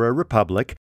democracy. We're a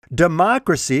republic.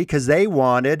 Democracy because they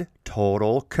wanted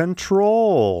total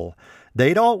control.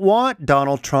 They don't want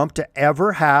Donald Trump to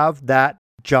ever have that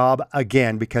job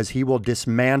again, because he will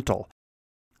dismantle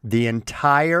the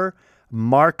entire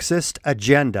Marxist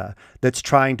agenda that's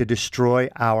trying to destroy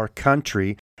our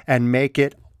country and make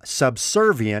it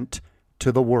subservient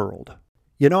to the world.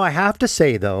 You know, I have to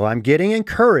say, though, I'm getting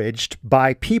encouraged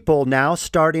by people now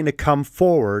starting to come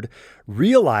forward,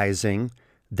 realizing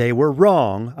they were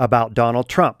wrong about Donald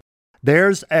Trump.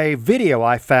 There's a video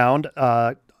I found,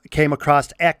 came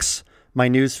across X, my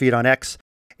news feed on X.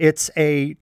 It's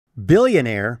a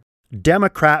billionaire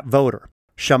Democrat voter,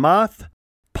 Shamath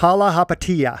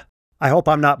Palihapitiya. I hope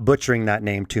I'm not butchering that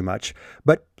name too much,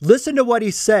 but listen to what he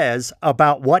says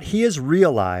about what he has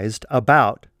realized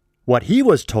about what he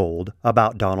was told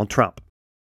about Donald Trump.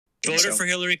 Voted for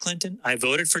Hillary Clinton. I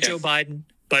voted for Joe Biden.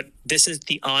 But this is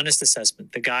the honest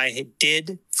assessment. The guy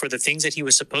did, for the things that he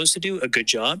was supposed to do, a good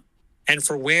job. And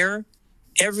for where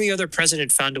every other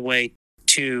president found a way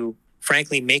to,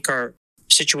 frankly, make our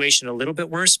situation a little bit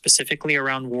worse, specifically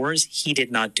around wars, he did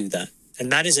not do that.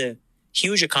 And that is a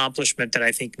huge accomplishment that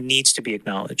I think needs to be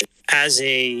acknowledged. As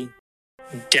a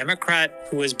Democrat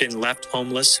who has been left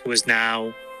homeless, who is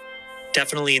now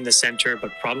definitely in the center,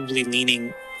 but probably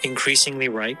leaning increasingly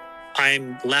right,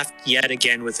 I'm left yet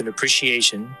again with an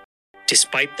appreciation,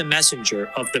 despite the messenger,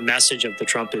 of the message of the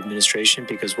Trump administration,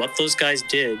 because what those guys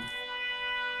did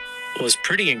was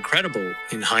pretty incredible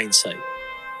in hindsight.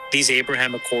 These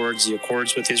Abraham Accords, the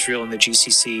accords with Israel and the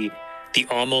GCC, the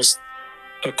almost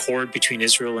accord between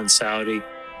Israel and Saudi,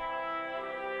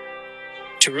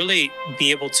 to really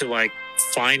be able to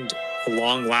find a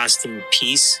long-lasting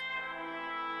peace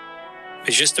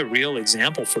is just a real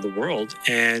example for the world.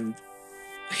 And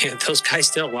those guys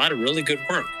did a lot of really good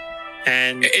work,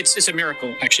 and it's a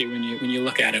miracle actually when you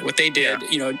look at it. What they did,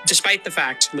 despite the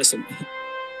fact, listen,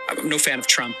 I'm no fan of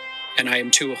Trump, and I am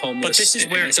too homeless. But this is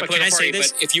where. But can I say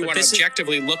this? But if you want to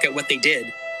objectively look at what they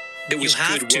did, it was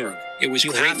good work. It was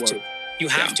great work. You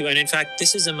have to, and in fact,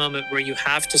 this is a moment where you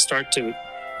have to start to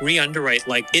re-underwrite.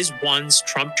 Is one's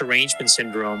Trump derangement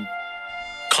syndrome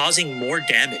causing more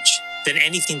damage than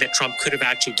anything that Trump could have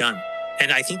actually done?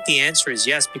 And I think the answer is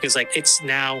yes, because it's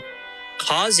now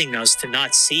causing us to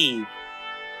not see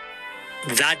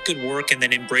that good work and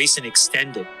then embrace and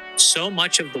extend it. So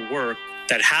much of the work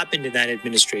that happened in that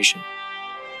administration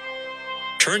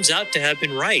turns out to have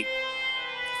been right.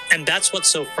 And that's what's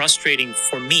so frustrating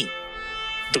for me.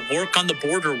 The work on the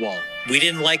border wall. We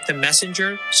didn't like the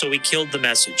messenger, so we killed the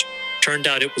message. Turned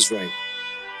out it was right.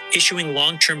 Issuing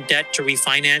long-term debt to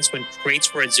refinance when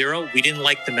rates were at zero. We didn't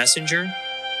like the messenger,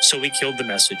 so we killed the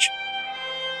message.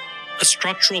 A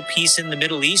structural peace in the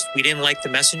Middle East, we didn't like the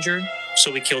messenger,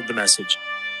 so we killed the message.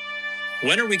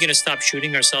 When are we going to stop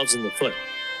shooting ourselves in the foot?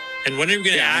 And when are we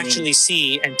going to actually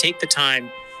see and take the time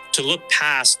to look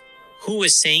past who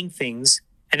is saying things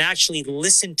and actually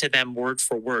listen to them word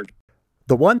for word?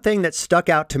 The one thing that stuck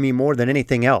out to me more than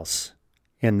anything else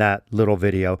in that little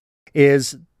video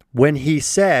is when he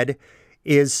said,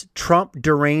 is Trump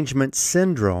derangement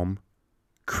syndrome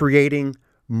creating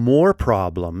more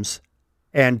problems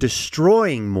and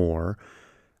destroying more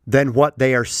than what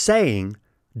they are saying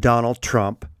Donald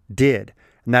Trump did?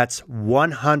 And that's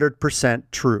 100%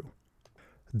 true.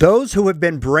 Those who have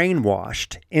been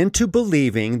brainwashed into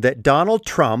believing that Donald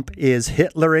Trump is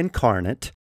Hitler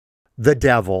incarnate, the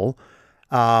devil,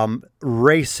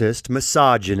 racist,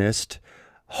 misogynist,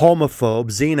 homophobe,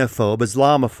 xenophobe,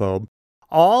 Islamophobe,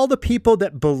 all the people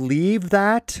that believe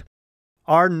that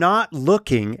are not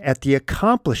looking at the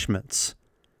accomplishments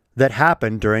that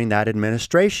happened during that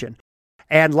administration.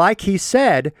 And like he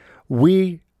said,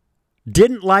 we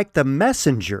didn't like the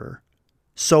messenger,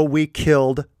 so we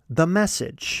killed the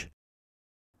message.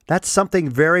 That's something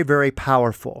very, very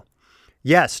powerful.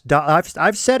 Yes,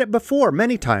 I've said it before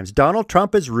many times. Donald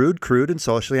Trump is rude, crude, and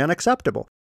socially unacceptable.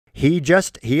 He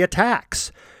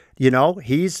attacks.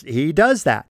 He does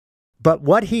that. But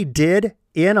what he did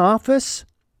in office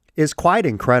is quite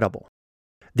incredible.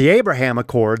 The Abraham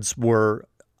Accords were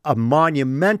a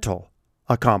monumental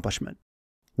accomplishment.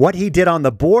 What he did on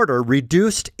the border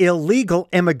reduced illegal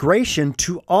immigration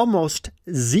to almost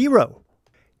zero.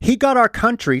 He got our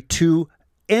country to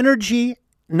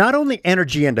not only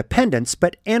energy independence,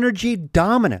 but energy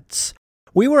dominance.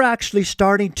 We were actually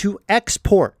starting to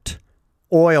export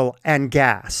oil and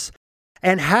gas.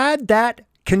 And had that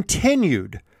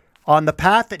continued on the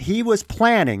path that he was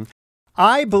planning,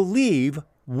 I believe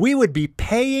we would be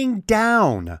paying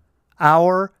down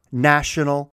our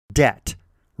national debt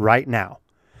right now.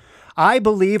 I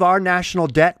believe our national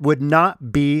debt would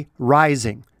not be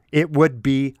rising. It would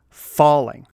be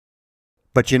falling.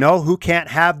 But you know who can't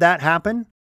have that happen?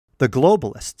 The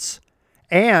globalists.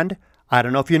 And I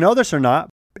don't know if you know this or not,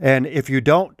 and if you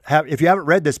haven't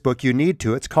read this book, you need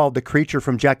to. It's called The Creature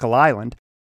from Jekyll Island.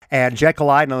 And Jekyll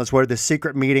Island is where the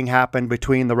secret meeting happened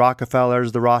between the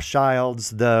Rockefellers, the Rothschilds,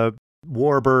 the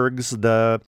Warburgs,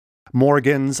 the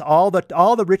Morgans, all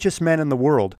the richest men in the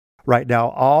world right now,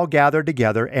 all gathered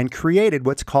together and created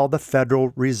what's called the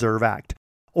Federal Reserve Act,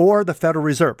 or the Federal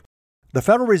Reserve. The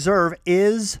Federal Reserve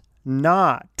is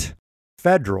not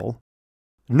federal,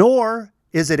 nor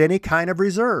is it any kind of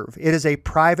reserve. It is a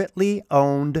privately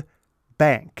owned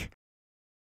bank.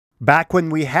 Back when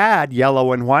we had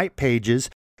yellow and white pages,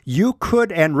 you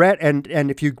could and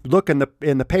if you look in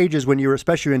the pages when you were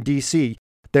especially in DC,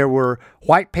 there were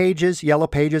white pages, yellow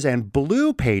pages, and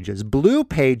blue pages. Blue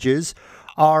pages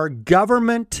are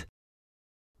government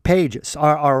pages,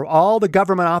 are all the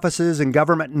government offices and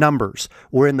government numbers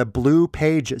were in the blue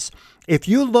pages. If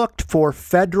you looked for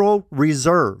Federal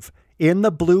Reserve in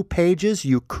the blue pages,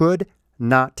 you could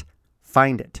not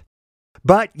find it.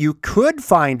 But you could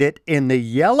find it in the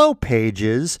yellow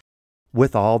pages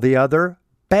with all the other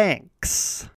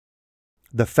banks.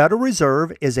 The Federal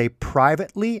Reserve is a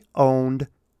privately owned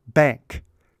bank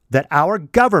that our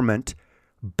government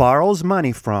borrows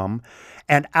money from,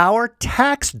 and our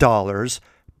tax dollars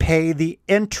pay the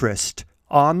interest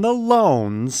on the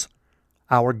loans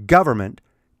our government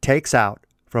takes out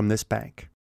from this bank.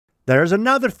 There's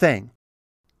another thing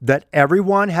that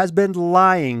everyone has been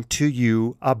lying to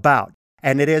you about,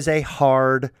 and it is a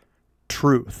hard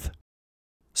truth.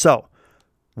 So,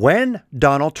 when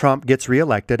Donald Trump gets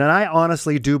reelected, and I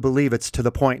honestly do believe it's to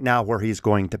the point now where he's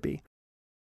going to be,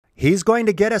 he's going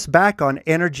to get us back on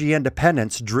energy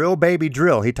independence, drill baby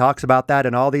drill. He talks about that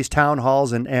in all these town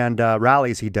halls and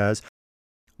rallies he does.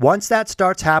 Once that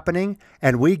starts happening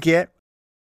and we get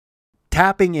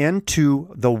tapping into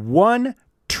the 1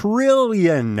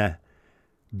 trillion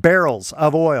barrels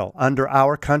of oil under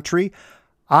our country,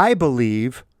 I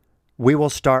believe we will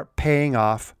start paying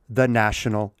off the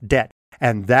national debt.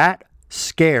 And that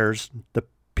scares the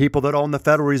people that own the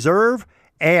Federal Reserve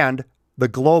and the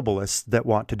globalists that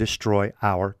want to destroy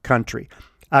our country.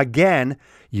 Again,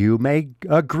 you may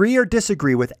agree or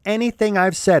disagree with anything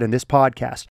I've said in this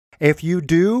podcast. If you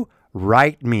do,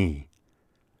 write me,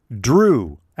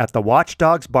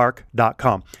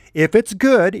 Drew@thewatchdogsbark.com. If it's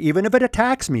good, even if it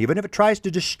attacks me, even if it tries to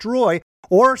destroy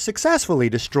or successfully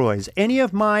destroys any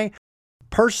of my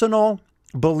personal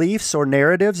beliefs or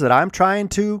narratives that I'm trying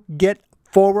to get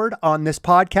forward on this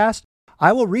podcast,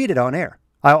 I will read it on air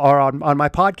or on my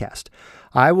podcast.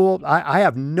 I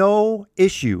have no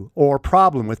issue or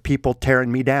problem with people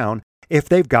tearing me down if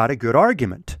they've got a good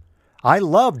argument. I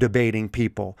love debating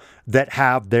people that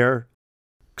have their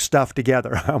stuff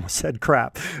together. I almost said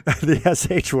crap, the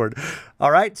SH word.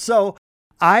 All right. So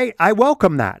I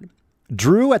welcome that.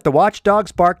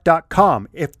 Drew@thewatchdogsbark.com.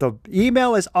 If the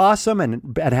email is awesome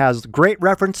and it has great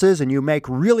references and you make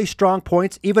really strong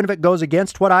points, even if it goes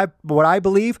against what I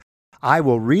believe, I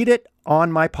will read it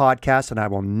on my podcast and I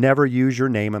will never use your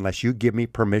name unless you give me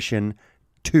permission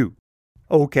to.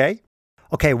 Okay.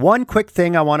 One quick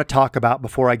thing I want to talk about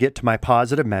before I get to my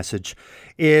positive message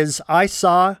is I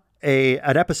saw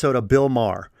an episode of Bill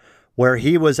Maher where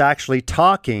he was actually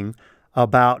talking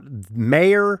about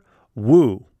Mayor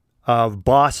Wu of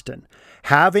Boston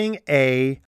having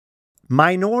a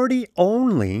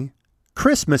minority-only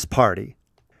Christmas party.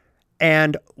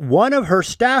 And one of her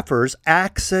staffers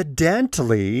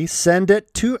accidentally sent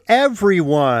it to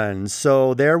everyone.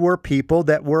 So there were people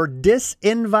that were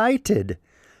disinvited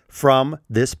from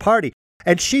this party.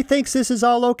 And she thinks this is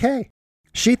all okay.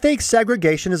 She thinks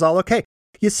segregation is all okay.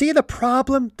 You see the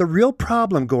problem, the real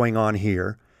problem going on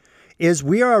here is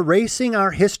we are erasing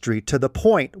our history to the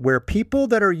point where people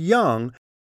that are young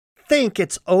think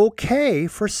it's okay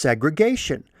for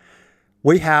segregation.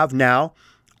 We have now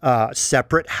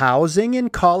separate housing in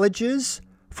colleges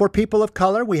for people of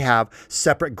color. We have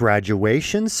separate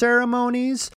graduation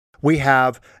ceremonies. We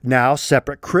have now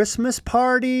separate Christmas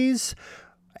parties.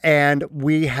 And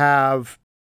we have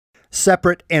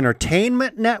separate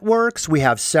entertainment networks. We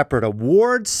have separate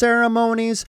award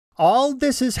ceremonies. All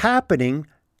this is happening.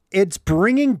 It's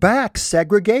bringing back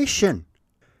segregation,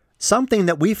 something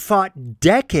that we fought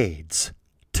decades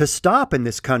to stop in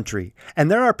this country.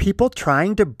 And there are people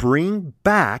trying to bring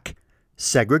back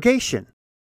segregation.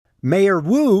 Mayor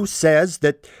Wu says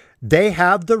that they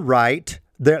have the right,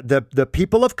 the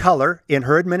people of color in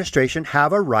her administration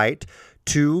have a right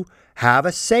to have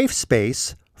a safe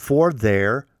space for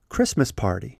their Christmas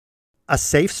party. A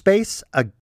safe space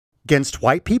against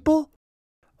white people?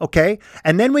 Okay.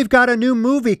 And then we've got a new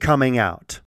movie coming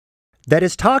out that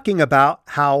is talking about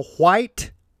how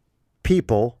white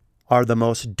people are the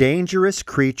most dangerous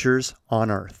creatures on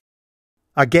earth.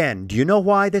 Again, do you know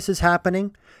why this is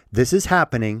happening? This is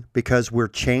happening because we're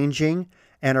changing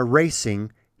and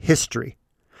erasing history.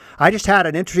 I just had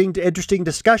an interesting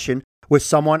discussion with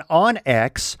someone on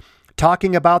X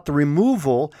talking about the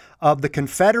removal of the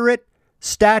Confederate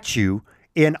statue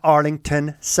in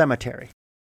Arlington Cemetery.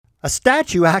 A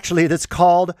statue actually that's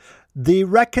called the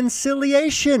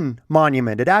Reconciliation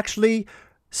Monument. It actually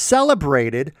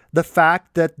celebrated the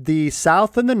fact that the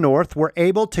South and the North were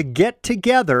able to get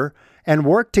together and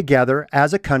work together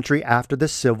as a country after the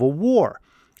Civil War.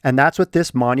 And that's what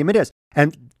this monument is.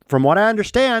 And from what I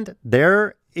understand,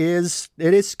 it is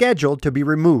scheduled to be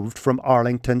removed from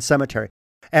Arlington Cemetery.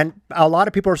 And a lot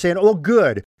of people are saying, oh,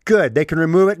 good. They can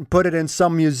remove it and put it in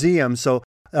some museum. So,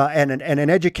 and an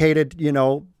educated,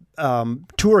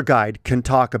 tour guide can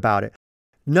talk about it.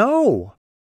 No,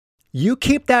 you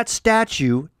keep that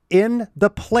statue in the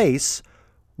place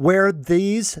where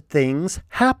these things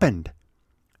happened.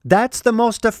 That's the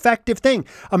most effective thing.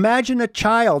 Imagine a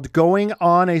child going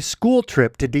on a school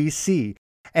trip to D.C.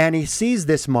 and he sees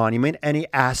this monument and he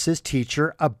asks his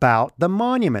teacher about the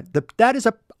monument. That is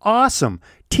an awesome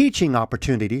teaching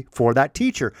opportunity for that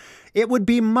teacher. It would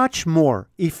be much more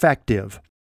effective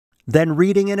than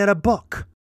reading it in a book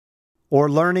or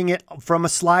learning it from a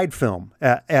slide film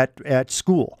at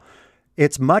school.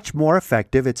 It's much more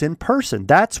effective. It's in person.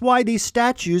 That's why these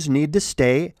statues need to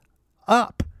stay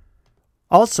up.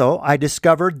 Also, I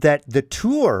discovered that the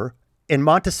tour in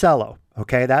Monticello,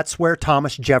 okay, that's where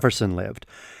Thomas Jefferson lived.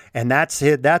 And that's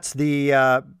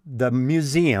the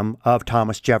museum of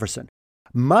Thomas Jefferson.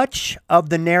 Much of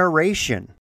the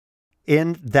narration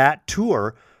in that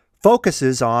tour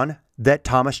focuses on that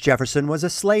Thomas Jefferson was a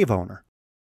slave owner.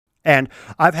 And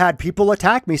I've had people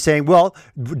attack me saying, well,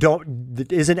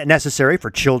 isn't it necessary for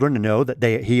children to know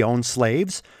that he owned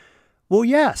slaves? Well,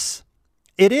 yes,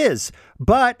 it is.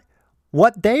 But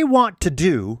what they want to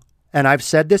do, and I've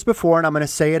said this before and I'm going to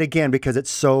say it again because it's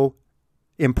so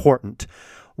important.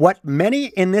 What many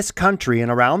in this country and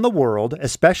around the world,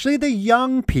 especially the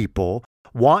young people,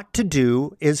 want to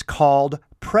do is called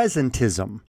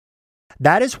presentism.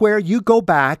 That is where you go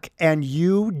back and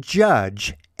you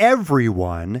judge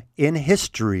everyone in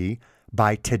history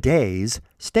by today's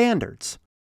standards.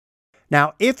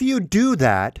 Now, if you do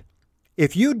that,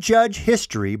 if you judge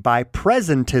history by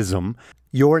presentism,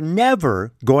 you're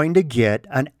never going to get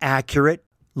an accurate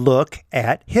look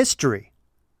at history,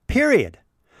 period.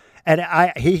 And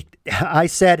I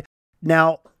said,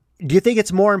 now, do you think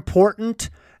it's more important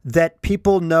that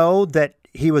people know that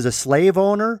he was a slave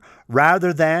owner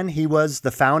rather than he was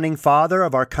the founding father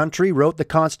of our country, wrote the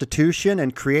Constitution,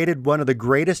 and created one of the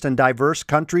greatest and diverse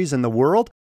countries in the world?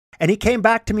 And he came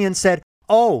back to me and said,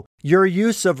 oh, your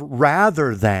use of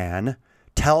rather than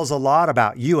tells a lot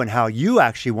about you and how you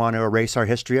actually want to erase our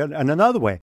history in another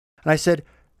way. And I said,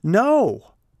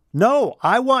 no,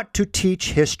 I want to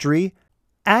teach history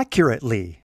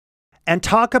accurately and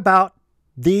talk about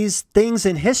these things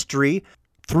in history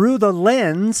through the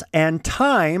lens and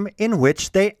time in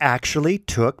which they actually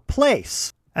took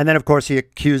place. And then, of course, he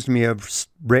accused me of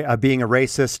being a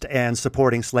racist and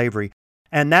supporting slavery.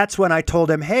 And that's when I told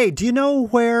him, hey, do you know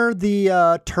where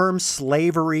the term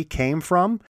slavery came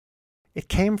from? It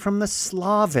came from the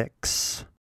Slavics.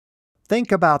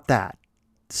 Think about that.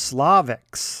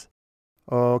 Slavics.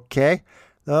 Okay.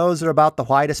 Those are about the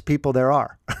whitest people there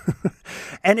are.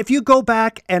 And if you go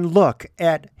back and look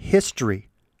at history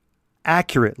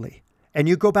accurately, and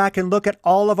you go back and look at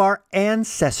all of our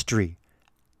ancestry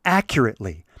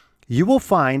accurately, you will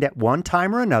find at one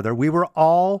time or another we were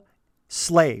all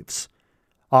slaves.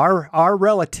 Our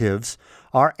relatives,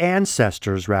 our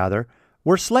ancestors rather,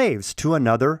 were slaves to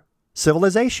another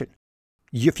civilization.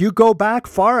 If you go back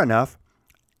far enough,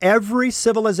 every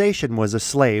civilization was a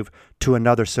slave to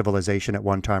another civilization at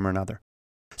one time or another.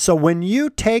 So when you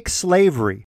take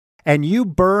slavery and you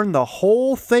burn the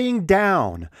whole thing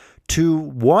down to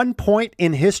one point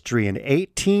in history in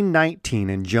 1819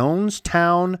 in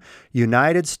Jonestown,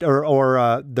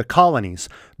 the colonies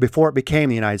before it became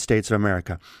the United States of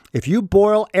America, if you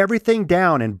boil everything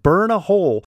down and burn a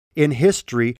hole in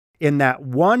history in that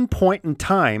one point in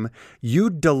time, you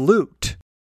dilute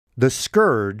the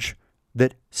scourge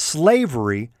that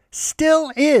slavery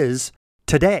still is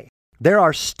today. There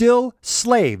are still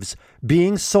slaves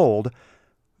being sold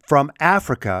from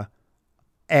Africa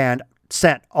and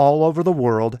sent all over the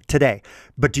world today.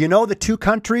 But do you know the two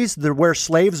countries where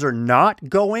slaves are not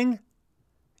going?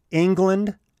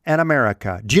 England and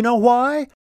America. Do you know why?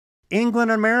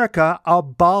 England and America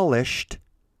abolished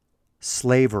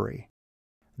slavery.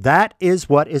 That is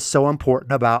what is so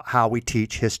important about how we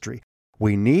teach history.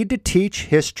 We need to teach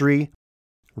history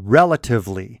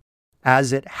relatively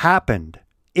as it happened,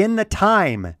 in the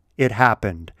time it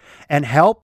happened, and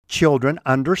help children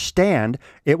understand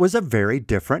it was a very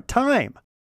different time.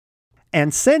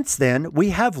 And since then, we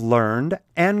have learned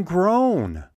and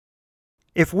grown.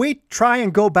 If we try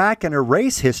and go back and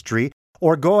erase history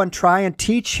or go and try and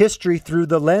teach history through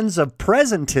the lens of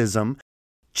presentism,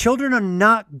 children are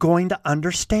not going to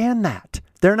understand that.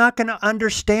 They're not going to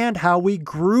understand how we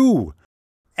grew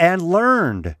and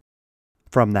learned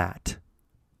from that.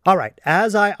 All right,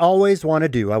 as I always want to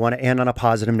do, I want to end on a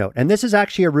positive note. And this is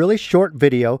actually a really short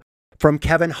video from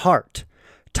Kevin Hart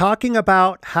talking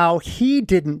about how he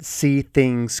didn't see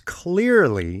things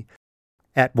clearly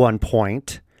at one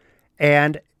point,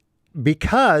 and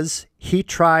because he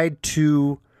tried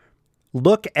to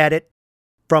look at it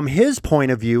from his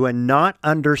point of view and not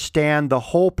understand the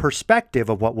whole perspective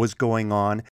of what was going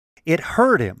on, it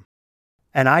hurt him.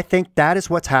 And I think that is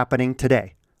what's happening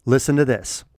today. Listen to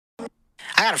this.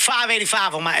 I got a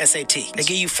 585 on my SAT. They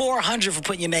give you 400 for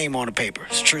putting your name on the paper.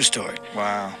 It's a true story.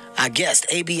 Wow. I guessed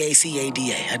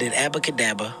ABACADA. I did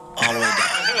abacadabra all the way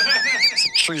down. It's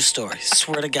a true story.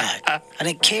 Swear to God. I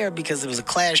didn't care because it was a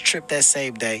class trip that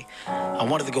same day. I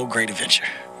wanted to go Great Adventure.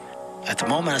 At the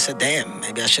moment, I said, damn,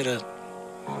 maybe I should have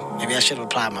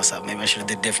applied myself. Maybe I should have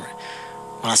did different.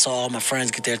 When I saw all my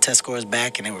friends get their test scores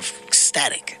back and they were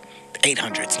ecstatic.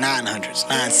 800s, 900s,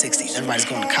 960s. Everybody's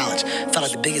going to college. I felt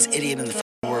like the biggest idiot in the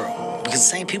world. Because the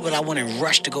same people that I went and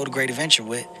rushed to go to Great Adventure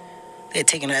with, they had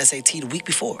taken their SAT the week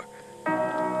before.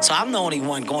 So I'm the only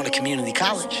one going to community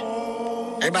college.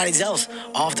 Everybody else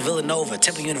off to Villanova,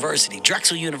 Temple University,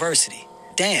 Drexel University.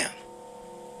 Damn.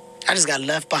 I just got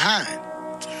left behind.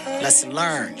 Lesson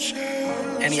learned.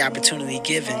 Any opportunity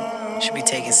given should be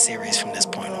taken serious from this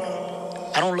point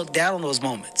on. I don't look down on those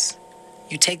moments.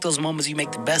 You take those moments, you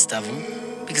make the best of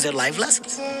them because they're life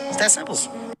lessons. It's that simple.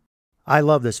 I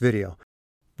love this video.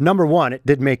 Number one, it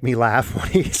did make me laugh when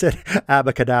he said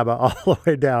abacadabra all the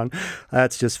way down.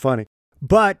 That's just funny.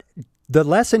 But the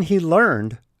lesson he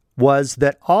learned was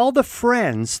that all the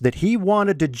friends that he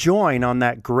wanted to join on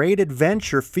that Great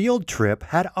Adventure field trip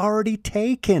had already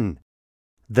taken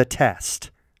the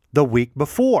test the week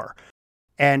before.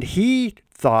 And he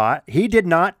thought he did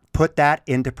not put that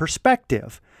into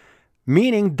perspective.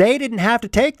 Meaning they didn't have to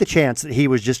take the chance that he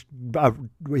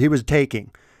was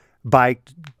taking by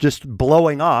just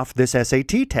blowing off this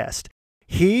SAT test.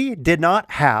 He did not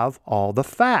have all the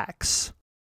facts.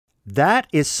 That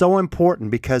is so important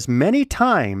because many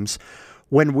times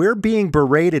when we're being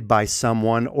berated by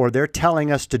someone or they're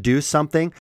telling us to do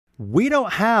something, we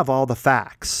don't have all the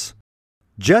facts.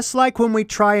 Just like when we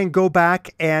try and go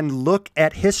back and look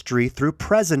at history through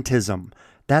presentism,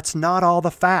 that's not all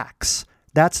the facts.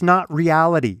 That's not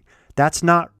reality. That's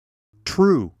not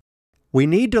true. We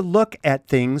need to look at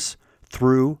things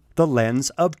through the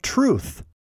lens of truth.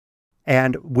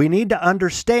 And we need to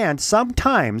understand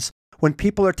sometimes when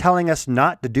people are telling us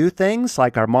not to do things,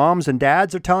 like our moms and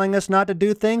dads are telling us not to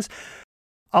do things,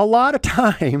 a lot of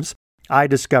times I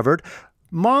discovered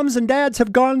moms and dads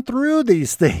have gone through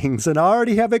these things and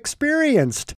already have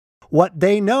experienced what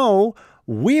they know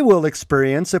we will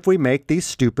experience if we make these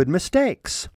stupid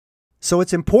mistakes. So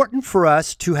it's important for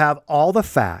us to have all the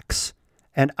facts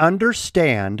and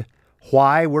understand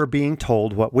why we're being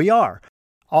told what we are.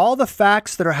 All the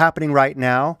facts that are happening right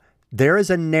now, there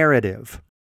is a narrative.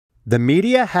 The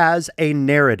media has a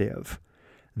narrative.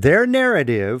 Their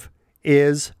narrative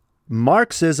is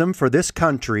Marxism for this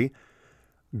country,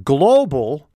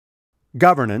 global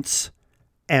governance,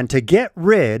 and to get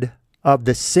rid of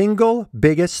the single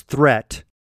biggest threat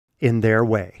in their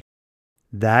way.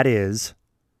 That is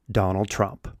Donald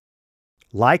Trump.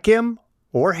 Like him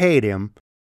or hate him,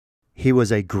 he was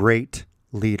a great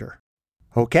leader.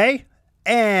 Okay?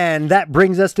 And that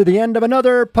brings us to the end of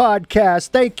another podcast.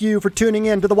 Thank you for tuning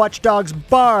in to the Watchdogs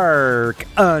Bark.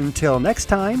 Until next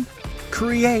time,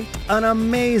 create an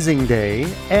amazing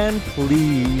day and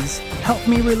please help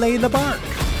me relay the bark.